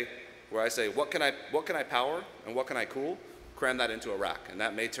today, where I say, what can I power and what can I cool? Cram that into a rack. And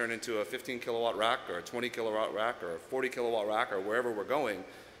that may turn into a 15 kilowatt rack or a 20 kilowatt rack or a 40 kilowatt rack or wherever we're going.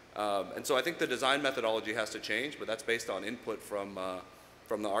 And so I think the design methodology has to change, but that's based on input from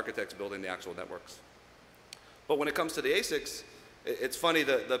the architects building the actual networks. But when it comes to the ASICs, it's funny,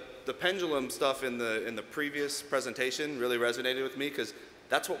 the pendulum stuff in the previous presentation really resonated with me because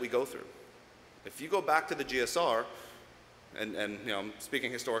that's what we go through. If you go back to the GSR, and I'm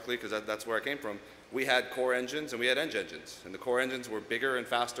speaking historically because that's where I came from, we had core engines and we had edge engines. And the core engines were bigger and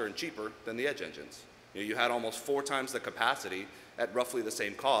faster and cheaper than the edge engines. You had almost 4 times the capacity at roughly the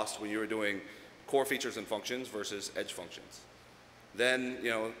same cost when you were doing core features and functions versus edge functions. Then,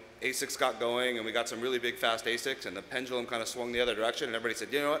 ASICs got going, and we got some really big fast ASICs, and the pendulum kind of swung the other direction, and everybody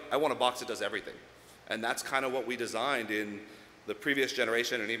said, you know what, I want a box that does everything. And that's kind of what we designed in the previous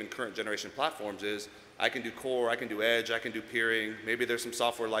generation and even current generation platforms is I can do core, I can do edge, I can do peering. Maybe there's some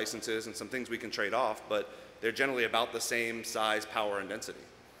software licenses and some things we can trade off, but they're generally about the same size, power, and density.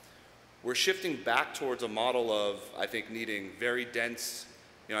 We're shifting back towards a model of, I think, needing very dense,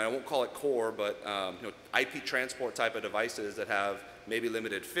 I won't call it core, but IP transport type of devices that have maybe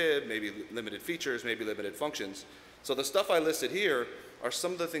limited fib, maybe limited features, maybe limited functions. So the stuff I listed here are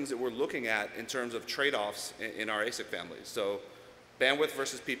some of the things that we're looking at in terms of trade-offs in our ASIC families. So bandwidth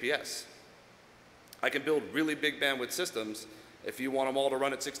versus PPS. I can build really big bandwidth systems. If you want them all to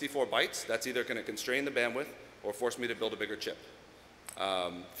run at 64 bytes, that's either going to constrain the bandwidth or force me to build a bigger chip.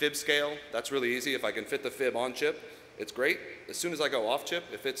 Fib scale, that's really easy. If I can fit the fib on chip, it's great. As soon as I go off chip,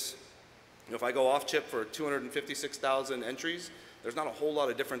 if I go off chip for 256,000 entries, there's not a whole lot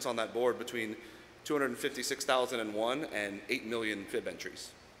of difference on that board between 256,001 and 8 million fib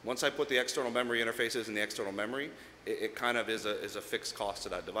entries. Once I put the external memory interfaces in the external memory, it kind of is a fixed cost to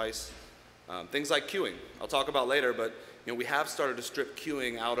that device. Things like queuing, I'll talk about later, but we have started to strip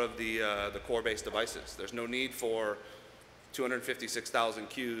queuing out of the core-based devices. There's no need for 256,000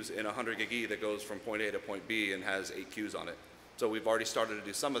 queues in 100 gig E that goes from point A to point B and has 8 queues on it. So we've already started to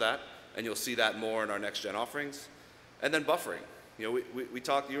do some of that, and you'll see that more in our next gen offerings. And then buffering. You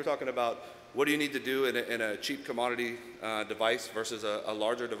were talking about what do you need to do in a cheap commodity device versus a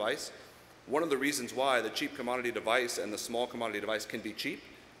larger device. One of the reasons why the cheap commodity device and the small commodity device can be cheap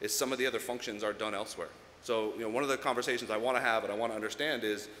is some of the other functions are done elsewhere. So one of the conversations I want to have and I want to understand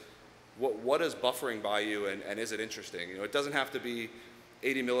is what does buffering buy you, and is it interesting? It doesn't have to be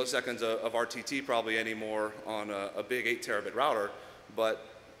 80 milliseconds of RTT probably anymore on a big 8 terabit router, but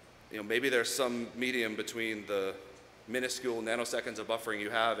maybe there's some medium between the minuscule nanoseconds of buffering you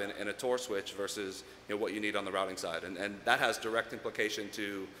have in a Tor switch versus what you need on the routing side, and that has direct implication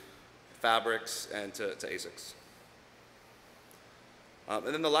to fabrics and to ASICs. And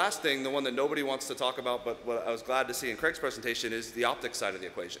then the last thing, the one that nobody wants to talk about, but what I was glad to see in Craig's presentation, is the optics side of the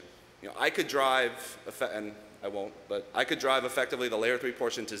equation. I could drive, and I won't, but I could drive effectively the layer 3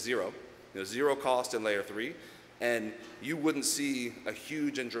 portion to zero, zero cost in layer 3, and you wouldn't see a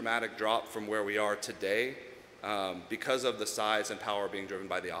huge and dramatic drop from where we are today because of the size and power being driven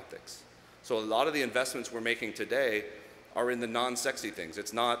by the optics. So a lot of the investments we're making today are in the non-sexy things.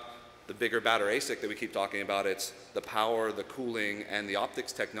 It's not the bigger, badder ASIC that we keep talking about. It's the power, the cooling, and the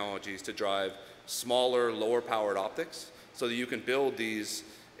optics technologies to drive smaller, lower powered optics so that you can build these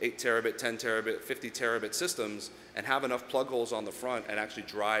 8 terabit, 10 terabit, 50 terabit systems and have enough plug holes on the front and actually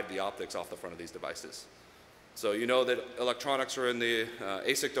drive the optics off the front of these devices. So that electronics are in the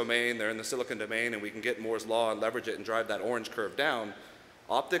ASIC domain, they're in the silicon domain, and we can get Moore's law and leverage it and drive that orange curve down.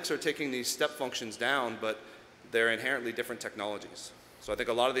 Optics are taking these step functions down, but they're inherently different technologies. So I think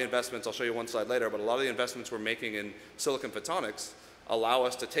a lot of the investments, I'll show you one slide later, but a lot of the investments we're making in silicon photonics allow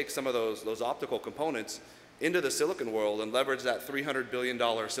us to take some of those optical components into the silicon world and leverage that $300 billion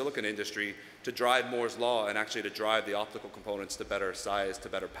silicon industry to drive Moore's law and actually to drive the optical components to better size, to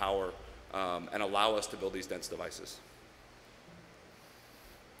better power, and allow us to build these dense devices.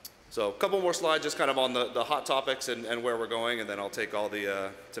 So a couple more slides just kind of on the hot topics and where we're going, and then I'll take all the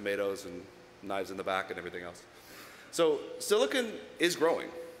tomatoes and knives in the back and everything else. So silicon is growing.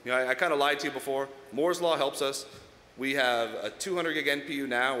 I kind of lied to you before. Moore's law helps us. We have a 200 gig NPU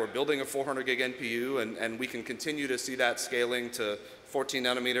now. We're building a 400 gig NPU, and we can continue to see that scaling to 14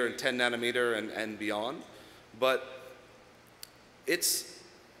 nanometer and 10 nanometer and beyond. But it's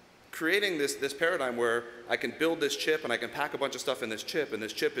creating this paradigm where I can build this chip and I can pack a bunch of stuff in this chip, and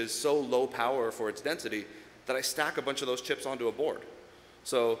this chip is so low power for its density that I stack a bunch of those chips onto a board.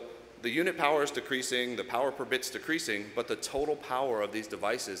 So the unit power is decreasing, the power per bit's decreasing, but the total power of these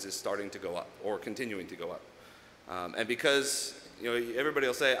devices is starting to go up or continuing to go up. And because everybody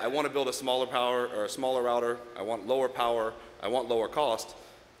will say, I want to build a smaller power or a smaller router, I want lower power, I want lower cost,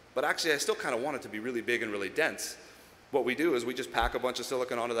 but actually I still kind of want it to be really big and really dense. What we do is we just pack a bunch of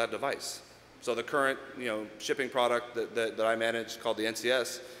silicon onto that device. So the current shipping product that I manage called the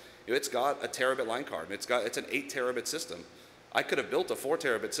NCS, it's got a terabit line card, and it's an 8 terabit system. I could have built a 4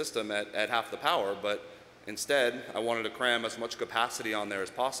 terabit system at half the power, but instead I wanted to cram as much capacity on there as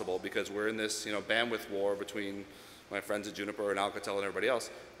possible because we're in this bandwidth war between my friends at Juniper and Alcatel and everybody else.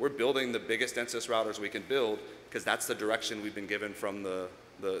 We're building the biggest, densest routers we can build because that's the direction we've been given from the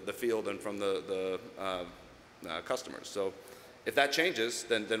field and from the customers. So if that changes,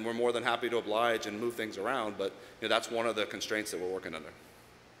 then we're more than happy to oblige and move things around, but that's one of the constraints that we're working under.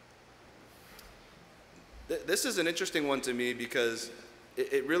 This is an interesting one to me because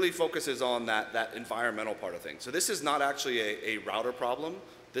it really focuses on that environmental part of things. So this is not actually a router problem.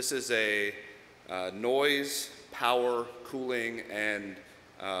 This is a noise, power, cooling, and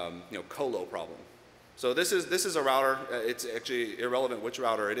colo problem. So this is a router. It's actually irrelevant which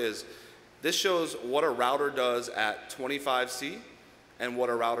router it is. This shows what a router does at 25C and what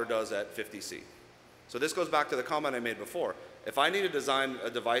a router does at 50C. So this goes back to the comment I made before. If I need to design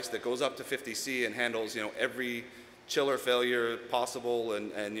a device that goes up to 50C and handles every chiller failure possible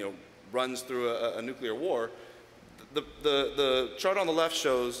and runs through a nuclear war, the chart on the left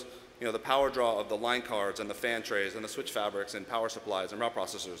shows the power draw of the line cards and the fan trays and the switch fabrics and power supplies and route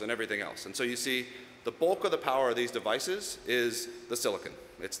processors and everything else. And so you see the bulk of the power of these devices is the silicon.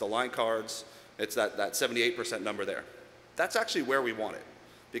 It's the line cards. It's that 78% number there. That's actually where we want it,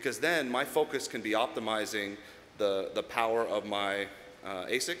 because then my focus can be optimizing the power of my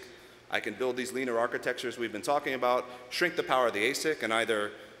ASIC. I can build these leaner architectures we've been talking about, shrink the power of the ASIC, and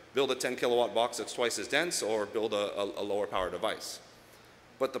either build a 10 kilowatt box that's twice as dense or build a lower power device.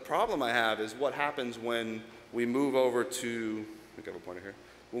 But the problem I have is what happens when we move over to, I think I have a pointer here.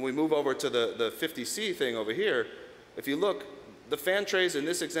 When we move over to the 50C thing over here, if you look, the fan trays in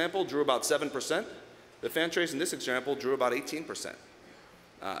this example drew about 7%. The fan trays in this example drew about 18%.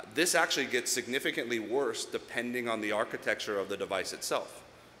 This actually gets significantly worse depending on the architecture of the device itself.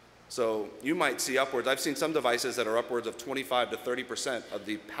 So you might see upwards, I've seen some devices that are upwards of 25 to 30% of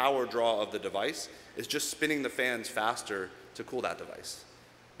the power draw of the device is just spinning the fans faster to cool that device.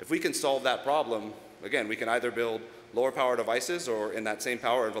 If we can solve that problem, again, we can either build lower power devices, or in that same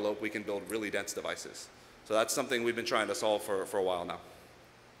power envelope, we can build really dense devices. So that's something we've been trying to solve for a while now.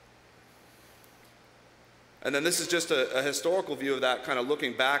 And then this is just a historical view of that, kind of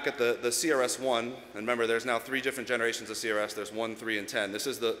looking back at the CRS-1. And remember, there's now 3 different generations of CRS. There's 1, 3, and 10. This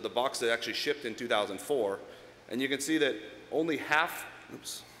is the box that actually shipped in 2004. And you can see that only half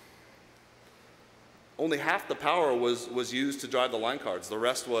the power was used to drive the line cards. The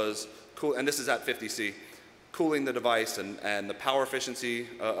rest was cool, and this is at 50C, cooling the device and the power efficiency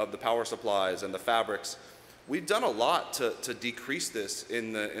of the power supplies and the fabrics. We've done a lot to decrease this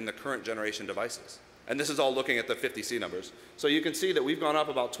in the current generation devices. And this is all looking at the 50C numbers. So you can see that we've gone up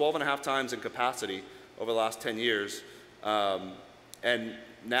about 12.5 times in capacity over the last 10 years. And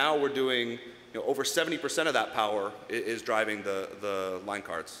now we're doing, over 70% of that power is driving the line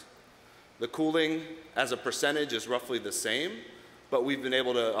cards. The cooling as a percentage is roughly the same, but we've been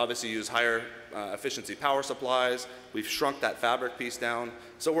able to obviously use higher efficiency power supplies. We've shrunk that fabric piece down.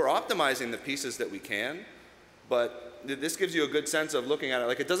 So we're optimizing the pieces that we can, but this gives you a good sense of looking at it.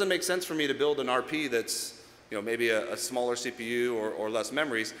 Like, it doesn't make sense for me to build an RP that's maybe a smaller CPU or less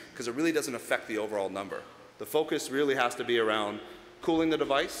memories, because it really doesn't affect the overall number. The focus really has to be around cooling the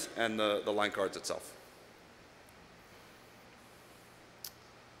device and the line cards itself.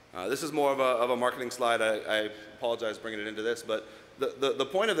 This is more of a marketing slide. I apologize bringing it into this, but the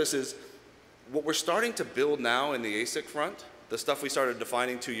point of this is what we're starting to build now in the ASIC front, the stuff we started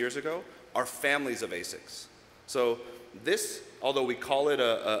defining 2 years ago, are families of ASICs. So this, although we call it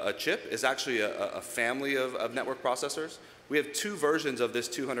a chip, is actually a family of network processors. We have 2 versions of this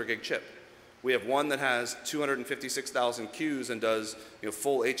 200 gig chip. We have one that has 256,000 queues and does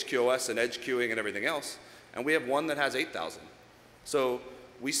full HQoS and edge queuing and everything else. And we have one that has 8,000. So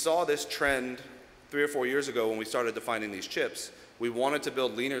we saw this trend 3 or 4 years ago when we started defining these chips. We wanted to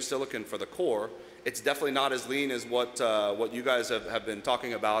build leaner silicon for the core. It's definitely not as lean as what you guys have been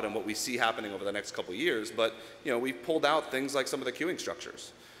talking about and what we see happening over the next couple of years, but we've pulled out things like some of the queuing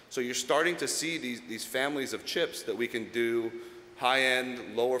structures. So you're starting to see these families of chips that we can do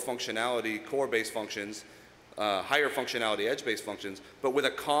high-end, lower functionality, core-based functions, higher functionality, edge-based functions, but with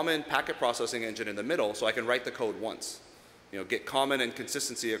a common packet processing engine in the middle, so I can write the code once. Get common and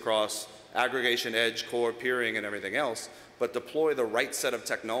consistency across aggregation, edge, core, peering, and everything else, but deploy the right set of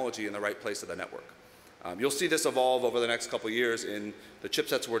technology in the right place of the network. You'll see this evolve over the next couple of years in the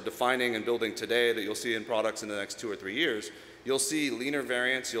chipsets we're defining and building today that you'll see in products in the next 2 or 3 years. You'll see leaner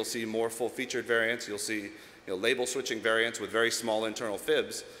variants, you'll see more full-featured variants, you'll see label switching variants with very small internal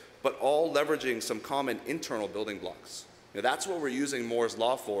fibs, but all leveraging some common internal building blocks. That's what we're using Moore's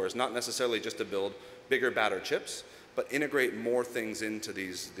Law for, is not necessarily just to build bigger, badder chips, but integrate more things into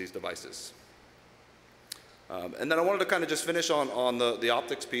these devices. And then I wanted to kind of just finish on the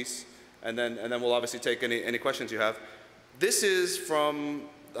optics piece, and then we'll obviously take any questions you have. This is from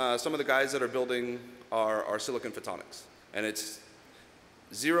some of the guys that are building our silicon photonics. And it's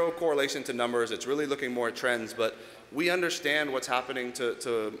zero correlation to numbers. It's really looking more at trends, but we understand what's happening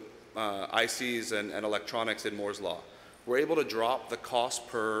to ICs and electronics in Moore's Law. We're able to drop the cost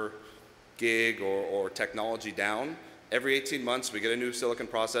per gig or technology down. Every 18 months, we get a new silicon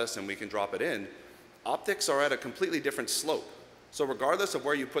process and we can drop it in. Optics are at a completely different slope. So regardless of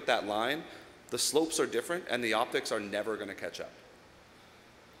where you put that line, the slopes are different and the optics are never going to catch up.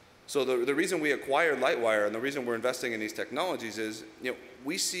 So the reason we acquired Lightwire and the reason we're investing in these technologies is,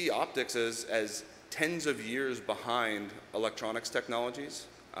 we see optics as tens of years behind electronics technologies.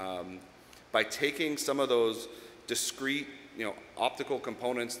 By taking some of those discrete, optical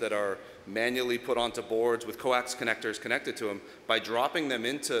components that are manually put onto boards with coax connectors connected to them, by dropping them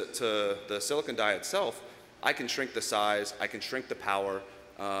into the silicon die itself, I can shrink the size, I can shrink the power,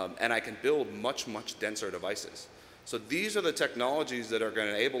 and I can build much, much denser devices. So these are the technologies that are going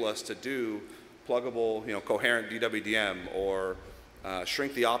to enable us to do pluggable, coherent DWDM, or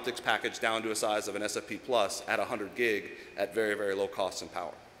shrink the optics package down to a size of an SFP Plus at 100 gig at very, very low cost and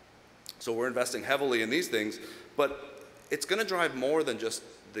power. So we're investing heavily in these things, but it's going to drive more than just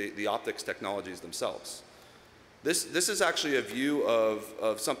the optics technologies themselves. This is actually a view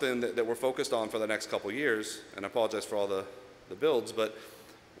of something that we're focused on for the next couple years, and I apologize for all the builds, but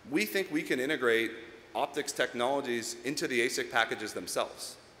we think we can integrate optics technologies into the ASIC packages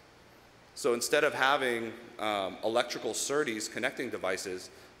themselves. So instead of having electrical SerDes connecting devices,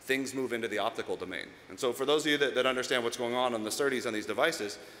 things move into the optical domain. And so for those of you that understand what's going on the SerDes on these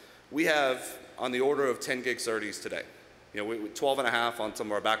devices, we have on the order of 10 gig SerDes today. 12.5 on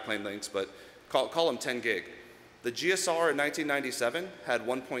some of our backplane links, but call them 10 gig. The GSR in 1997 had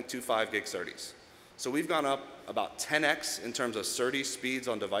 1.25 gig SerDes. So we've gone up about 10x in terms of SerDes speeds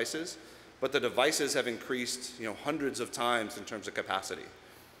on devices, but the devices have increased hundreds of times in terms of capacity.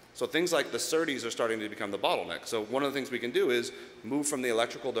 So things like the SerDes are starting to become the bottleneck. So one of the things we can do is move from the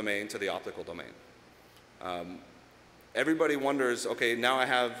electrical domain to the optical domain. Everybody wonders, okay, now I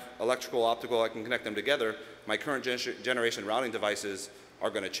have electrical, optical, I can connect them together. My current generation routing devices are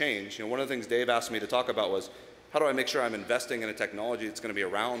going to change. One of the things Dave asked me to talk about was, how do I make sure I'm investing in a technology that's going to be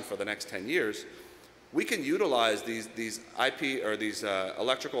around for the next 10 years? We can utilize these IP or these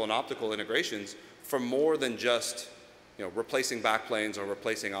electrical and optical integrations for more than just replacing backplanes or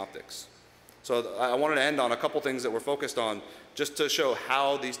replacing optics. So I wanted to end on a couple things that we're focused on just to show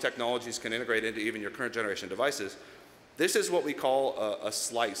how these technologies can integrate into even your current generation devices. This is what we call a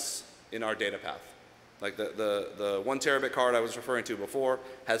slice in our data path. Like the 1 terabit card I was referring to before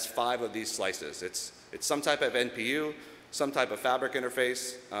has 5 of these slices. It's some type of NPU, some type of fabric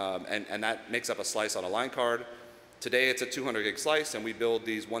interface, and that makes up a slice on a line card. Today it's a 200 gig slice, and we build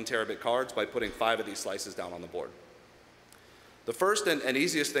these 1 terabit cards by putting 5 of these slices down on the board. The first and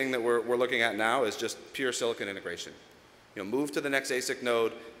easiest thing that we're looking at now is just pure silicon integration. Move to the next ASIC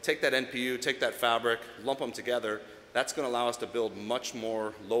node, take that NPU, take that fabric, lump them together. That's going to allow us to build much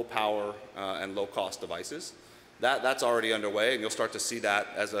more low power and low cost devices. That's already underway, and you'll start to see that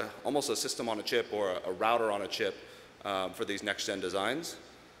as almost a system on a chip or a router on a chip for these next gen designs.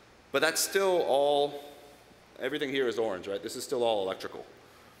 But that's still all, everything here is orange, right? This is still all electrical.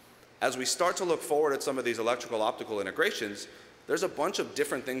 As we start to look forward at some of these electrical optical integrations, there's a bunch of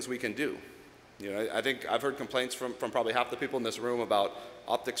different things we can do. I think I've heard complaints from probably half the people in this room about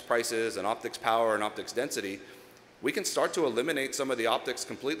optics prices and optics power and optics density. We can start to eliminate some of the optics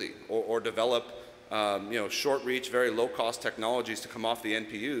completely, or develop short reach, very low cost technologies to come off the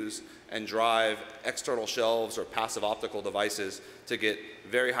NPUs and drive external shelves or passive optical devices to get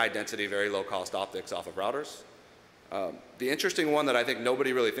very high density, very low cost optics off of routers. The interesting one that I think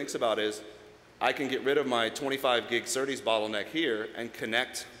nobody really thinks about is I can get rid of my 25 gig SerDes bottleneck here and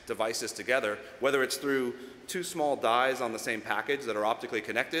connect devices together, whether it's through 2 small dies on the same package that are optically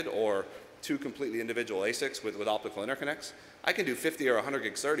connected, or 2 completely individual ASICs with optical interconnects. I can do 50 or 100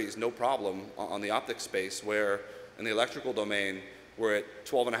 gig SerDes, no problem, on the optics space, where in the electrical domain, we're at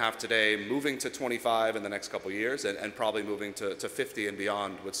 12.5 today, moving to 25 in the next couple years, and probably moving to 50 and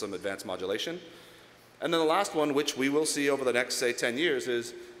beyond with some advanced modulation. And then the last one, which we will see over the next, say, 10 years,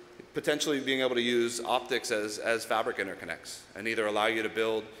 is potentially being able to use optics as fabric interconnects, and either allow you to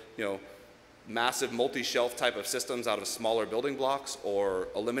build, massive multi-shelf type of systems out of smaller building blocks, or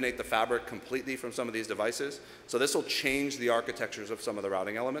eliminate the fabric completely from some of these devices. So this will change the architectures of some of the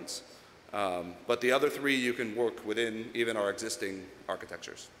routing elements. But the other 3 you can work within even our existing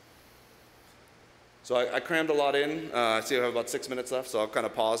architectures. So I crammed a lot in. I see I have about 6 minutes left, so I'll kind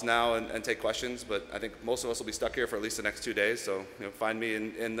of pause now and take questions. But I think most of us will be stuck here for at least the next 2 days. So find me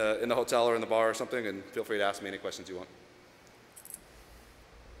in the hotel or in the bar or something, and feel free to ask me any questions you want.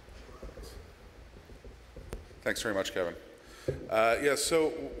 Thanks very much, Kevin. Yeah, so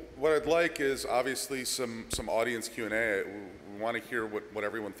what I'd like is obviously some audience Q&A. We want to hear what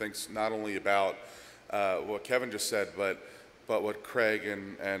everyone thinks, not only about what Kevin just said, but but what Craig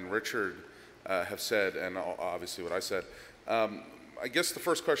and Richard have said, and obviously what I said. I guess the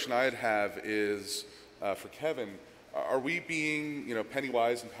first question I'd have is for Kevin. Are we being, penny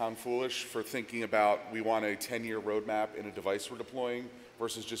wise and pound foolish for thinking about we want a 10-year roadmap in a device we're deploying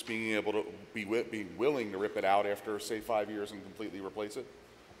versus just being able to being willing to rip it out after, say, 5 years and completely replace it?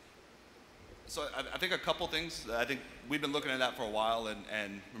 So I think a couple things. I think we've been looking at that for a while,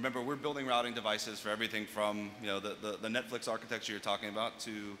 and remember, we're building routing devices for everything from the Netflix architecture you're talking about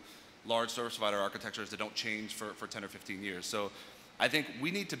to large service provider architectures that don't change for 10 or 15 years. So I think we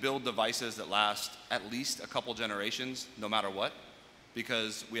need to build devices that last at least a couple generations, no matter what,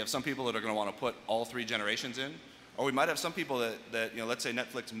 because we have some people that are going to want to put all 3 generations in, or we might have some people that let's say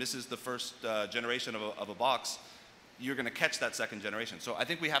Netflix misses the first generation of a box, you're going to catch that second generation. So I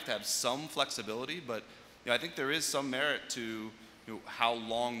think we have to have some flexibility, but I think there is some merit to how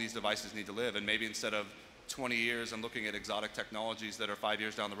long these devices need to live, and maybe instead of 20 years and looking at exotic technologies that are 5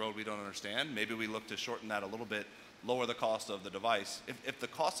 years down the road we don't understand, maybe we look to shorten that a little bit, lower the cost of the device. If the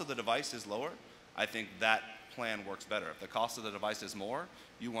cost of the device is lower, I think that plan works better. If the cost of the device is more,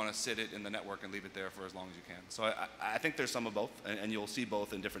 you want to sit it in the network and leave it there for as long as you can. So I think there's some of both, and you'll see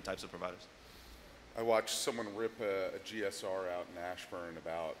both in different types of providers. I watched someone rip a GSR out in Ashburn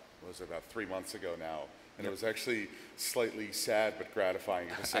about 3 months ago now, and it was actually slightly sad but gratifying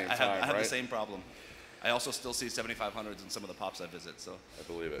at the same time, I have right? the same problem. I also still see 7500s in some of the pops I visit, so. I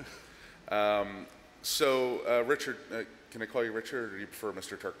believe it. Richard, can I call you Richard, or do you prefer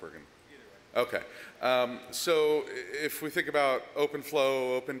Mr. Turkbergen? Either way. Okay. So if we think about open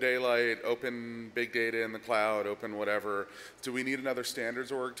flow, open daylight, open big data in the cloud, open whatever, do we need another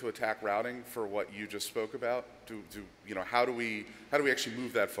standards org to attack routing for what you just spoke about? How do we actually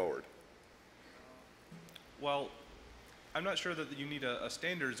move that forward? Well, I'm not sure that you need a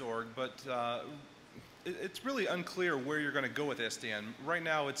standards org, but it's really unclear where you're going to go with SDN. Right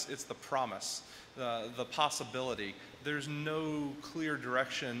now, it's the promise, the possibility. There's no clear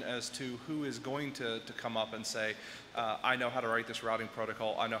direction as to who is going to come up and say, I know how to write this routing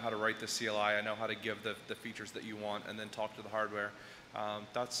protocol, I know how to write this CLI, I know how to give the features that you want, and then talk to the hardware.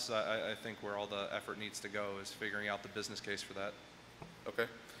 That's, I think, where all the effort needs to go, is figuring out the business case for that. Okay.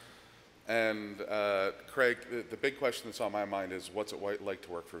 And Craig, the big question that's on my mind is, what's it like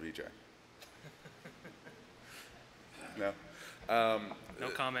to work for VJ? No? No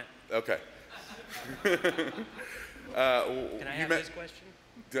comment. Okay. Can I have his question?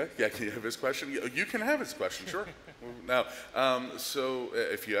 Yeah, can you have his question? You can have his question, sure. Now, so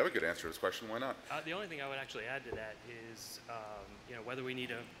if you have a good answer to this question, why not? The only thing I would actually add to that is, whether we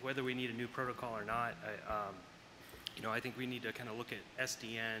need a new protocol or not. I think we need to kind of look at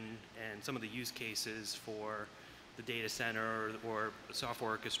SDN and some of the use cases for the data center or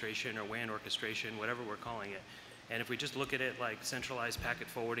software orchestration or WAN orchestration, whatever we're calling it. And if we just look at it like centralized packet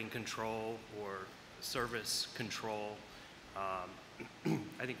forwarding control or service control, I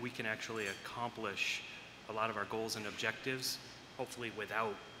think we can actually accomplish a lot of our goals and objectives, hopefully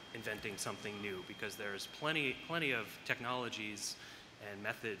without inventing something new, because there's plenty of technologies and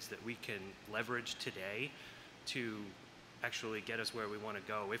methods that we can leverage today to actually get us where we want to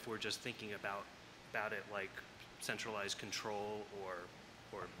go if we're just thinking about it like centralized control or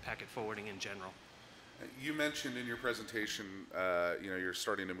packet forwarding in general. You mentioned in your presentation, you're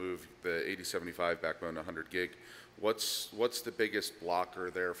starting to move the 8075 backbone to 100 gig. What's the biggest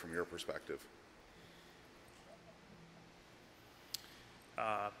blocker there from your perspective?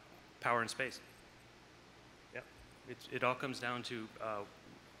 Power and space. Yep. It all comes down to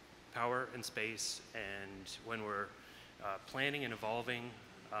power and space, and when we're planning and evolving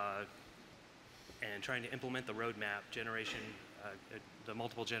and trying to implement the roadmap the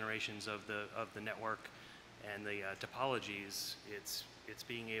multiple generations of the network and the topologies, it's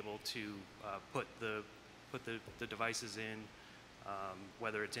being able to put the devices in,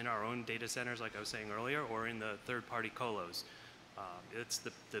 whether it's in our own data centers, like I was saying earlier, or in the third-party colos. It's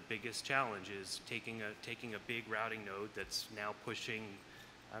the biggest challenge is taking a big routing node that's now pushing,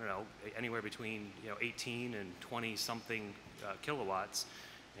 I don't know, anywhere between 18 and 20 something kilowatts,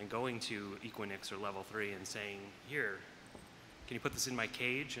 and going to Equinix or level 3 and saying, here, can you put this in my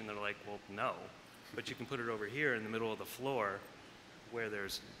cage? And they're like, well, no, but you can put it over here in the middle of the floor where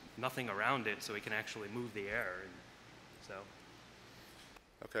there's nothing around it, so we can actually move the air. And so.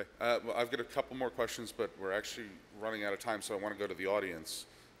 Okay, well, I've got a couple more questions, but we're actually running out of time, so I want to go to the audience.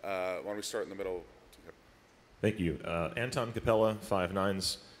 Why don't we start in the middle? Thank you. Anton Capella,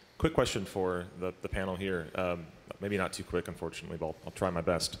 5'9". Quick question for the panel here. Maybe not too quick, unfortunately, but I'll try my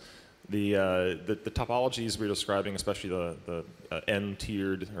best. The topologies we're describing, especially the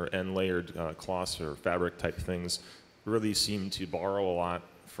N-tiered or N-layered cloths or fabric type things, really seem to borrow a lot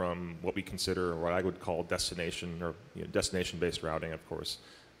from what we consider what I would call destination or destination-based routing, of course.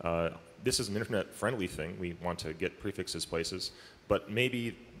 This is an internet-friendly thing. We want to get prefixes places, but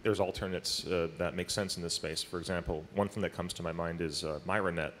maybe there's alternates that make sense in this space. For example, one thing that comes to my mind is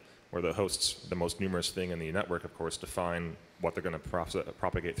MyraNet, where the hosts, the most numerous thing in the network, of course, define what they're going to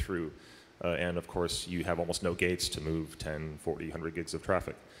propagate through. And of course, you have almost no gates to move 10, 40, 100 gigs of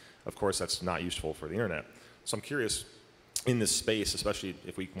traffic. Of course, that's not useful for the internet. So I'm curious, in this space, especially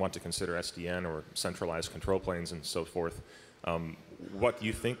if we want to consider SDN or centralized control planes and so forth, what do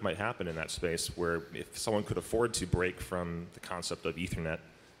you think might happen in that space where if someone could afford to break from the concept of Ethernet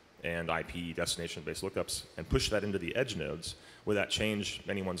and IP destination-based lookups and push that into the edge nodes, would that change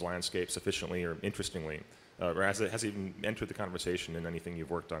anyone's landscape sufficiently or interestingly? Or has it even entered the conversation in anything you've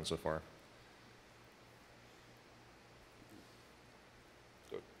worked on so far?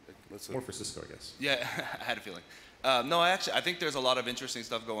 More for Cisco, I guess. Yeah, I had a feeling. No, I think there's a lot of interesting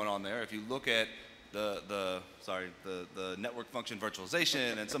stuff going on there. If you look at the network function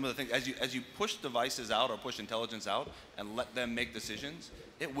virtualization and some of the things, as you push devices out or push intelligence out and let them make decisions,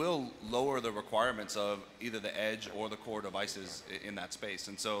 it will lower the requirements of either the edge or the core devices in that space.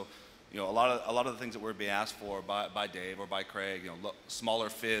 And so, a lot of the things that we're being asked for by Dave or by Craig, smaller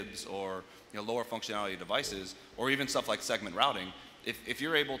fibs or lower functionality devices, or even stuff like segment routing. If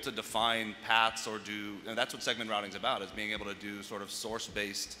you're able to define paths or do, and that's what segment routing is about, is being able to do sort of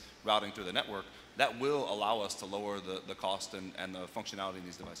source-based routing through the network, that will allow us to lower the cost and the functionality in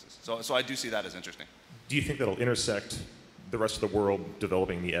these devices. So I do see that as interesting. Do you think that'll intersect the rest of the world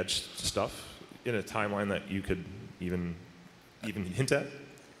developing the edge stuff in a timeline that you could even hint at?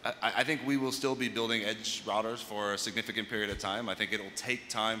 I think we will still be building edge routers for a significant period of time. I think it'll take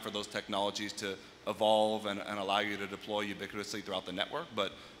time for those technologies to evolve and allow you to deploy ubiquitously throughout the network.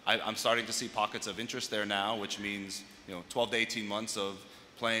 But I'm starting to see pockets of interest there now, which means 12 to 18 months of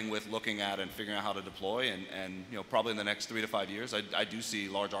playing with, looking at, and figuring out how to deploy. And probably in the next 3 to 5 years, I do see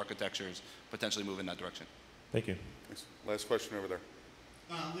large architectures potentially move in that direction. Thank you. Thanks. Last question over there.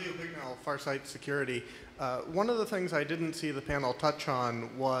 Leo Bignell, Farsight Security. One of the things I didn't see the panel touch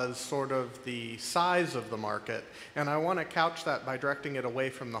on was sort of the size of the market, and I want to couch that by directing it away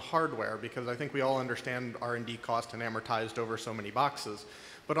from the hardware, because I think we all understand R&D cost and amortized over so many boxes.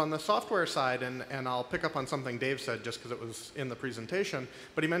 But on the software side, and I'll pick up on something Dave said just because it was in the presentation,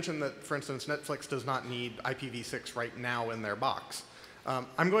 but he mentioned that, for instance, Netflix does not need IPv6 right now in their box.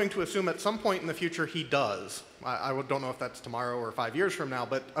 I'm going to assume at some point in the future he does. I don't know if that's tomorrow or 5 years from now,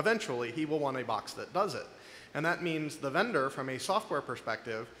 but eventually he will want a box that does it. And that means the vendor, from a software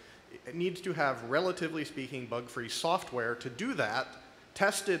perspective, needs to have, relatively speaking, bug-free software to do that,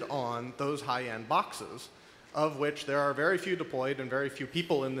 tested on those high-end boxes, of which there are very few deployed and very few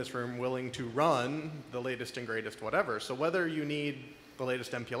people in this room willing to run the latest and greatest whatever. So whether you need the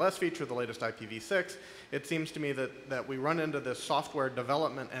latest MPLS feature, the latest IPv6, it seems to me that we run into this software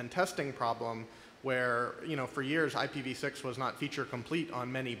development and testing problem where, for years IPv6 was not feature complete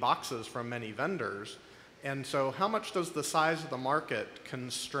on many boxes from many vendors. And so how much does the size of the market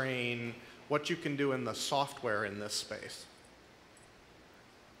constrain what you can do in the software in this space?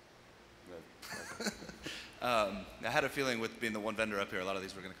 I had a feeling with being the one vendor up here, a lot of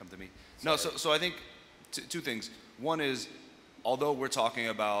these were going to come to me. No, so I think two things. One is, although we're talking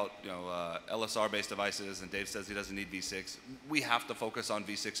about LSR-based devices, and Dave says he doesn't need V6, we have to focus on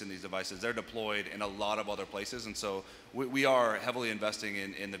V6 in these devices. They're deployed in a lot of other places, and so we are heavily investing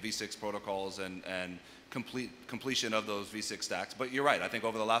in the V6 protocols and completion of those V6 stacks. But you're right. I think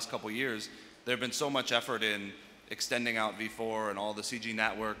over the last couple of years, there have been so much effort in extending out V4 and all the CG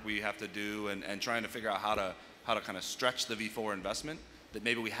network we have to do, and trying to figure out how to kind of stretch the V4 investment, that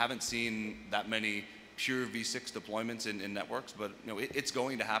maybe we haven't seen that many pure V6 deployments in networks, but it's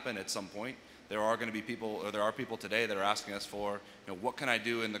going to happen at some point. There are going to be people, or there are people today that are asking us for, what can I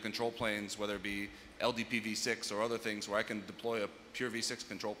do in the control planes, whether it be LDP V6 or other things where I can deploy a pure V6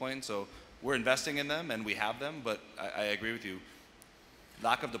 control plane. So we're investing in them and we have them, but I agree with you.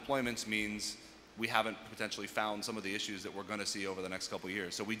 Lack of deployments means we haven't potentially found some of the issues that we're going to see over the next couple of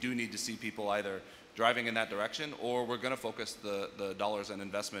years. So we do need to see people either driving in that direction, or we're going to focus the dollars and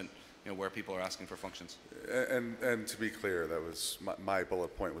investment where people are asking for functions. And to be clear, that was my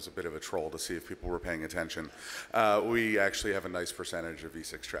bullet point was a bit of a troll to see if people were paying attention. We actually have a nice percentage of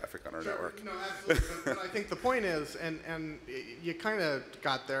V6 traffic on our network. No, absolutely. but I think the point is, and you kind of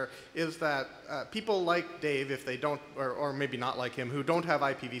got there, is that people like Dave, if they don't, or maybe not like him, who don't have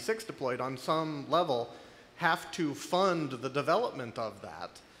IPv6 deployed on some level, have to fund the development of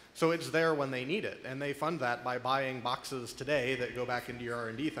that. So it's there when they need it, and they fund that by buying boxes today that go back into your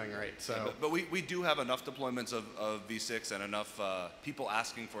R&D thing, right? So, but we do have enough deployments of V6 and enough people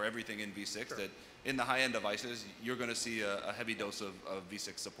asking for everything in V6 that in the high-end devices, you're going to see a heavy dose of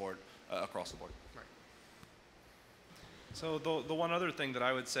V6 support across the board. right. So the one other thing that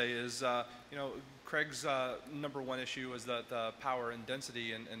I would say is, you know, Craig's number one issue is the power and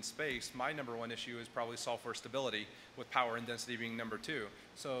density in space. My number one issue is probably software stability, with power and density being number two.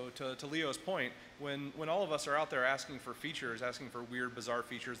 So to Leo's point, when all of us are out there asking for features, asking for weird, bizarre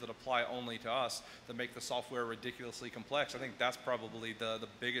features that apply only to us, that make the software ridiculously complex, I think that's probably the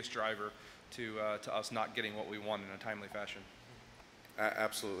biggest driver to us not getting what we want in a timely fashion.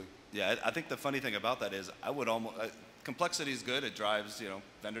 Absolutely. Yeah, I think the funny thing about that is I would almost, complexity is good. It drives, you know,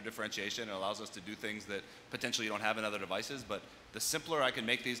 vendor differentiation. It allows us to do things that potentially you don't have in other devices. But the simpler I can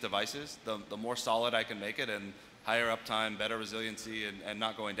make these devices, the more solid I can make it, and higher uptime, better resiliency, and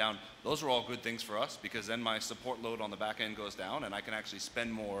not going down. Those are all good things for us, because then my support load on the back end goes down, and I can actually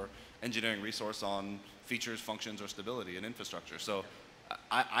spend more engineering resource on features, functions, or stability and infrastructure. So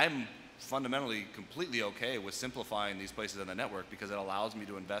I'm fundamentally completely okay with simplifying these places in the network, because it allows me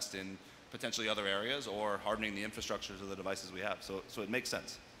to invest in potentially other areas or hardening the infrastructures of the devices we have. So it makes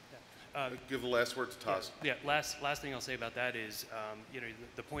sense. Give the last word to Taz. Yeah, last thing I'll say about that is, you know,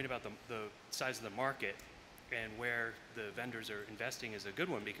 the point about the size of the market and where the vendors are investing is a good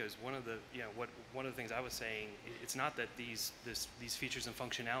one, because one of the things I was saying, it's not that these features and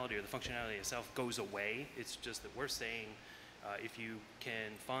functionality, or the functionality itself, goes away. It's just that we're saying, if you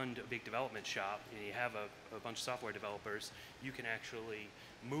can fund a big development shop and you have a bunch of software developers, you can actually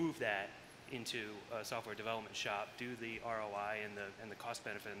move that into a software development shop, do the ROI and the cost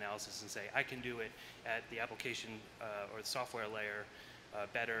benefit analysis, and say, I can do it at the application or the software layer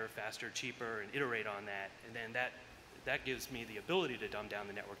better, faster, cheaper, and iterate on that. And then that gives me the ability to dumb down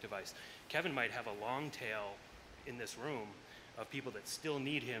the network device. Kevin might have a long tail in this room of people that still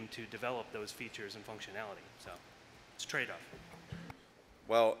need him to develop those features and functionality. So it's a trade-off.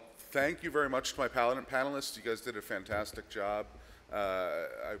 Well, thank you very much to my panelists. You guys did a fantastic job.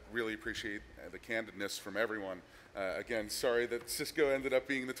 I really appreciate the candidness from everyone. Again, sorry that Cisco ended up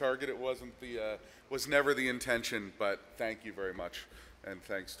being the target. It was never the intention, but thank you very much. And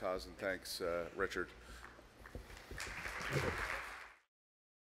thanks, Taz, and thanks, Richard.